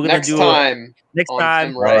next time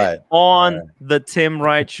on right. the Tim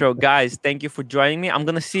Wright Show, guys. Thank you for joining me. I'm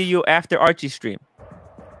gonna see you after Archie's stream.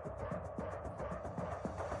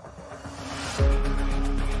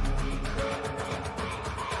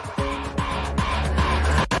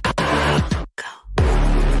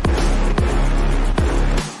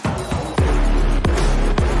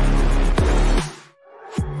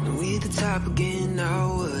 Again,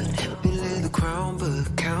 I would help you lay the crown,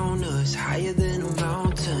 but count us higher than a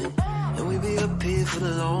mountain. And we be up here for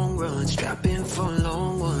the long run, strap in for a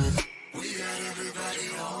long one. We got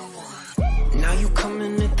everybody on one. Now you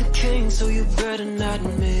coming at the king, so you better not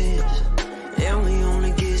miss. And we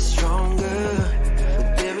only get stronger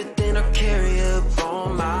with everything I carry up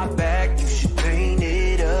on my back. You should paint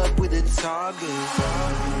it up with a target.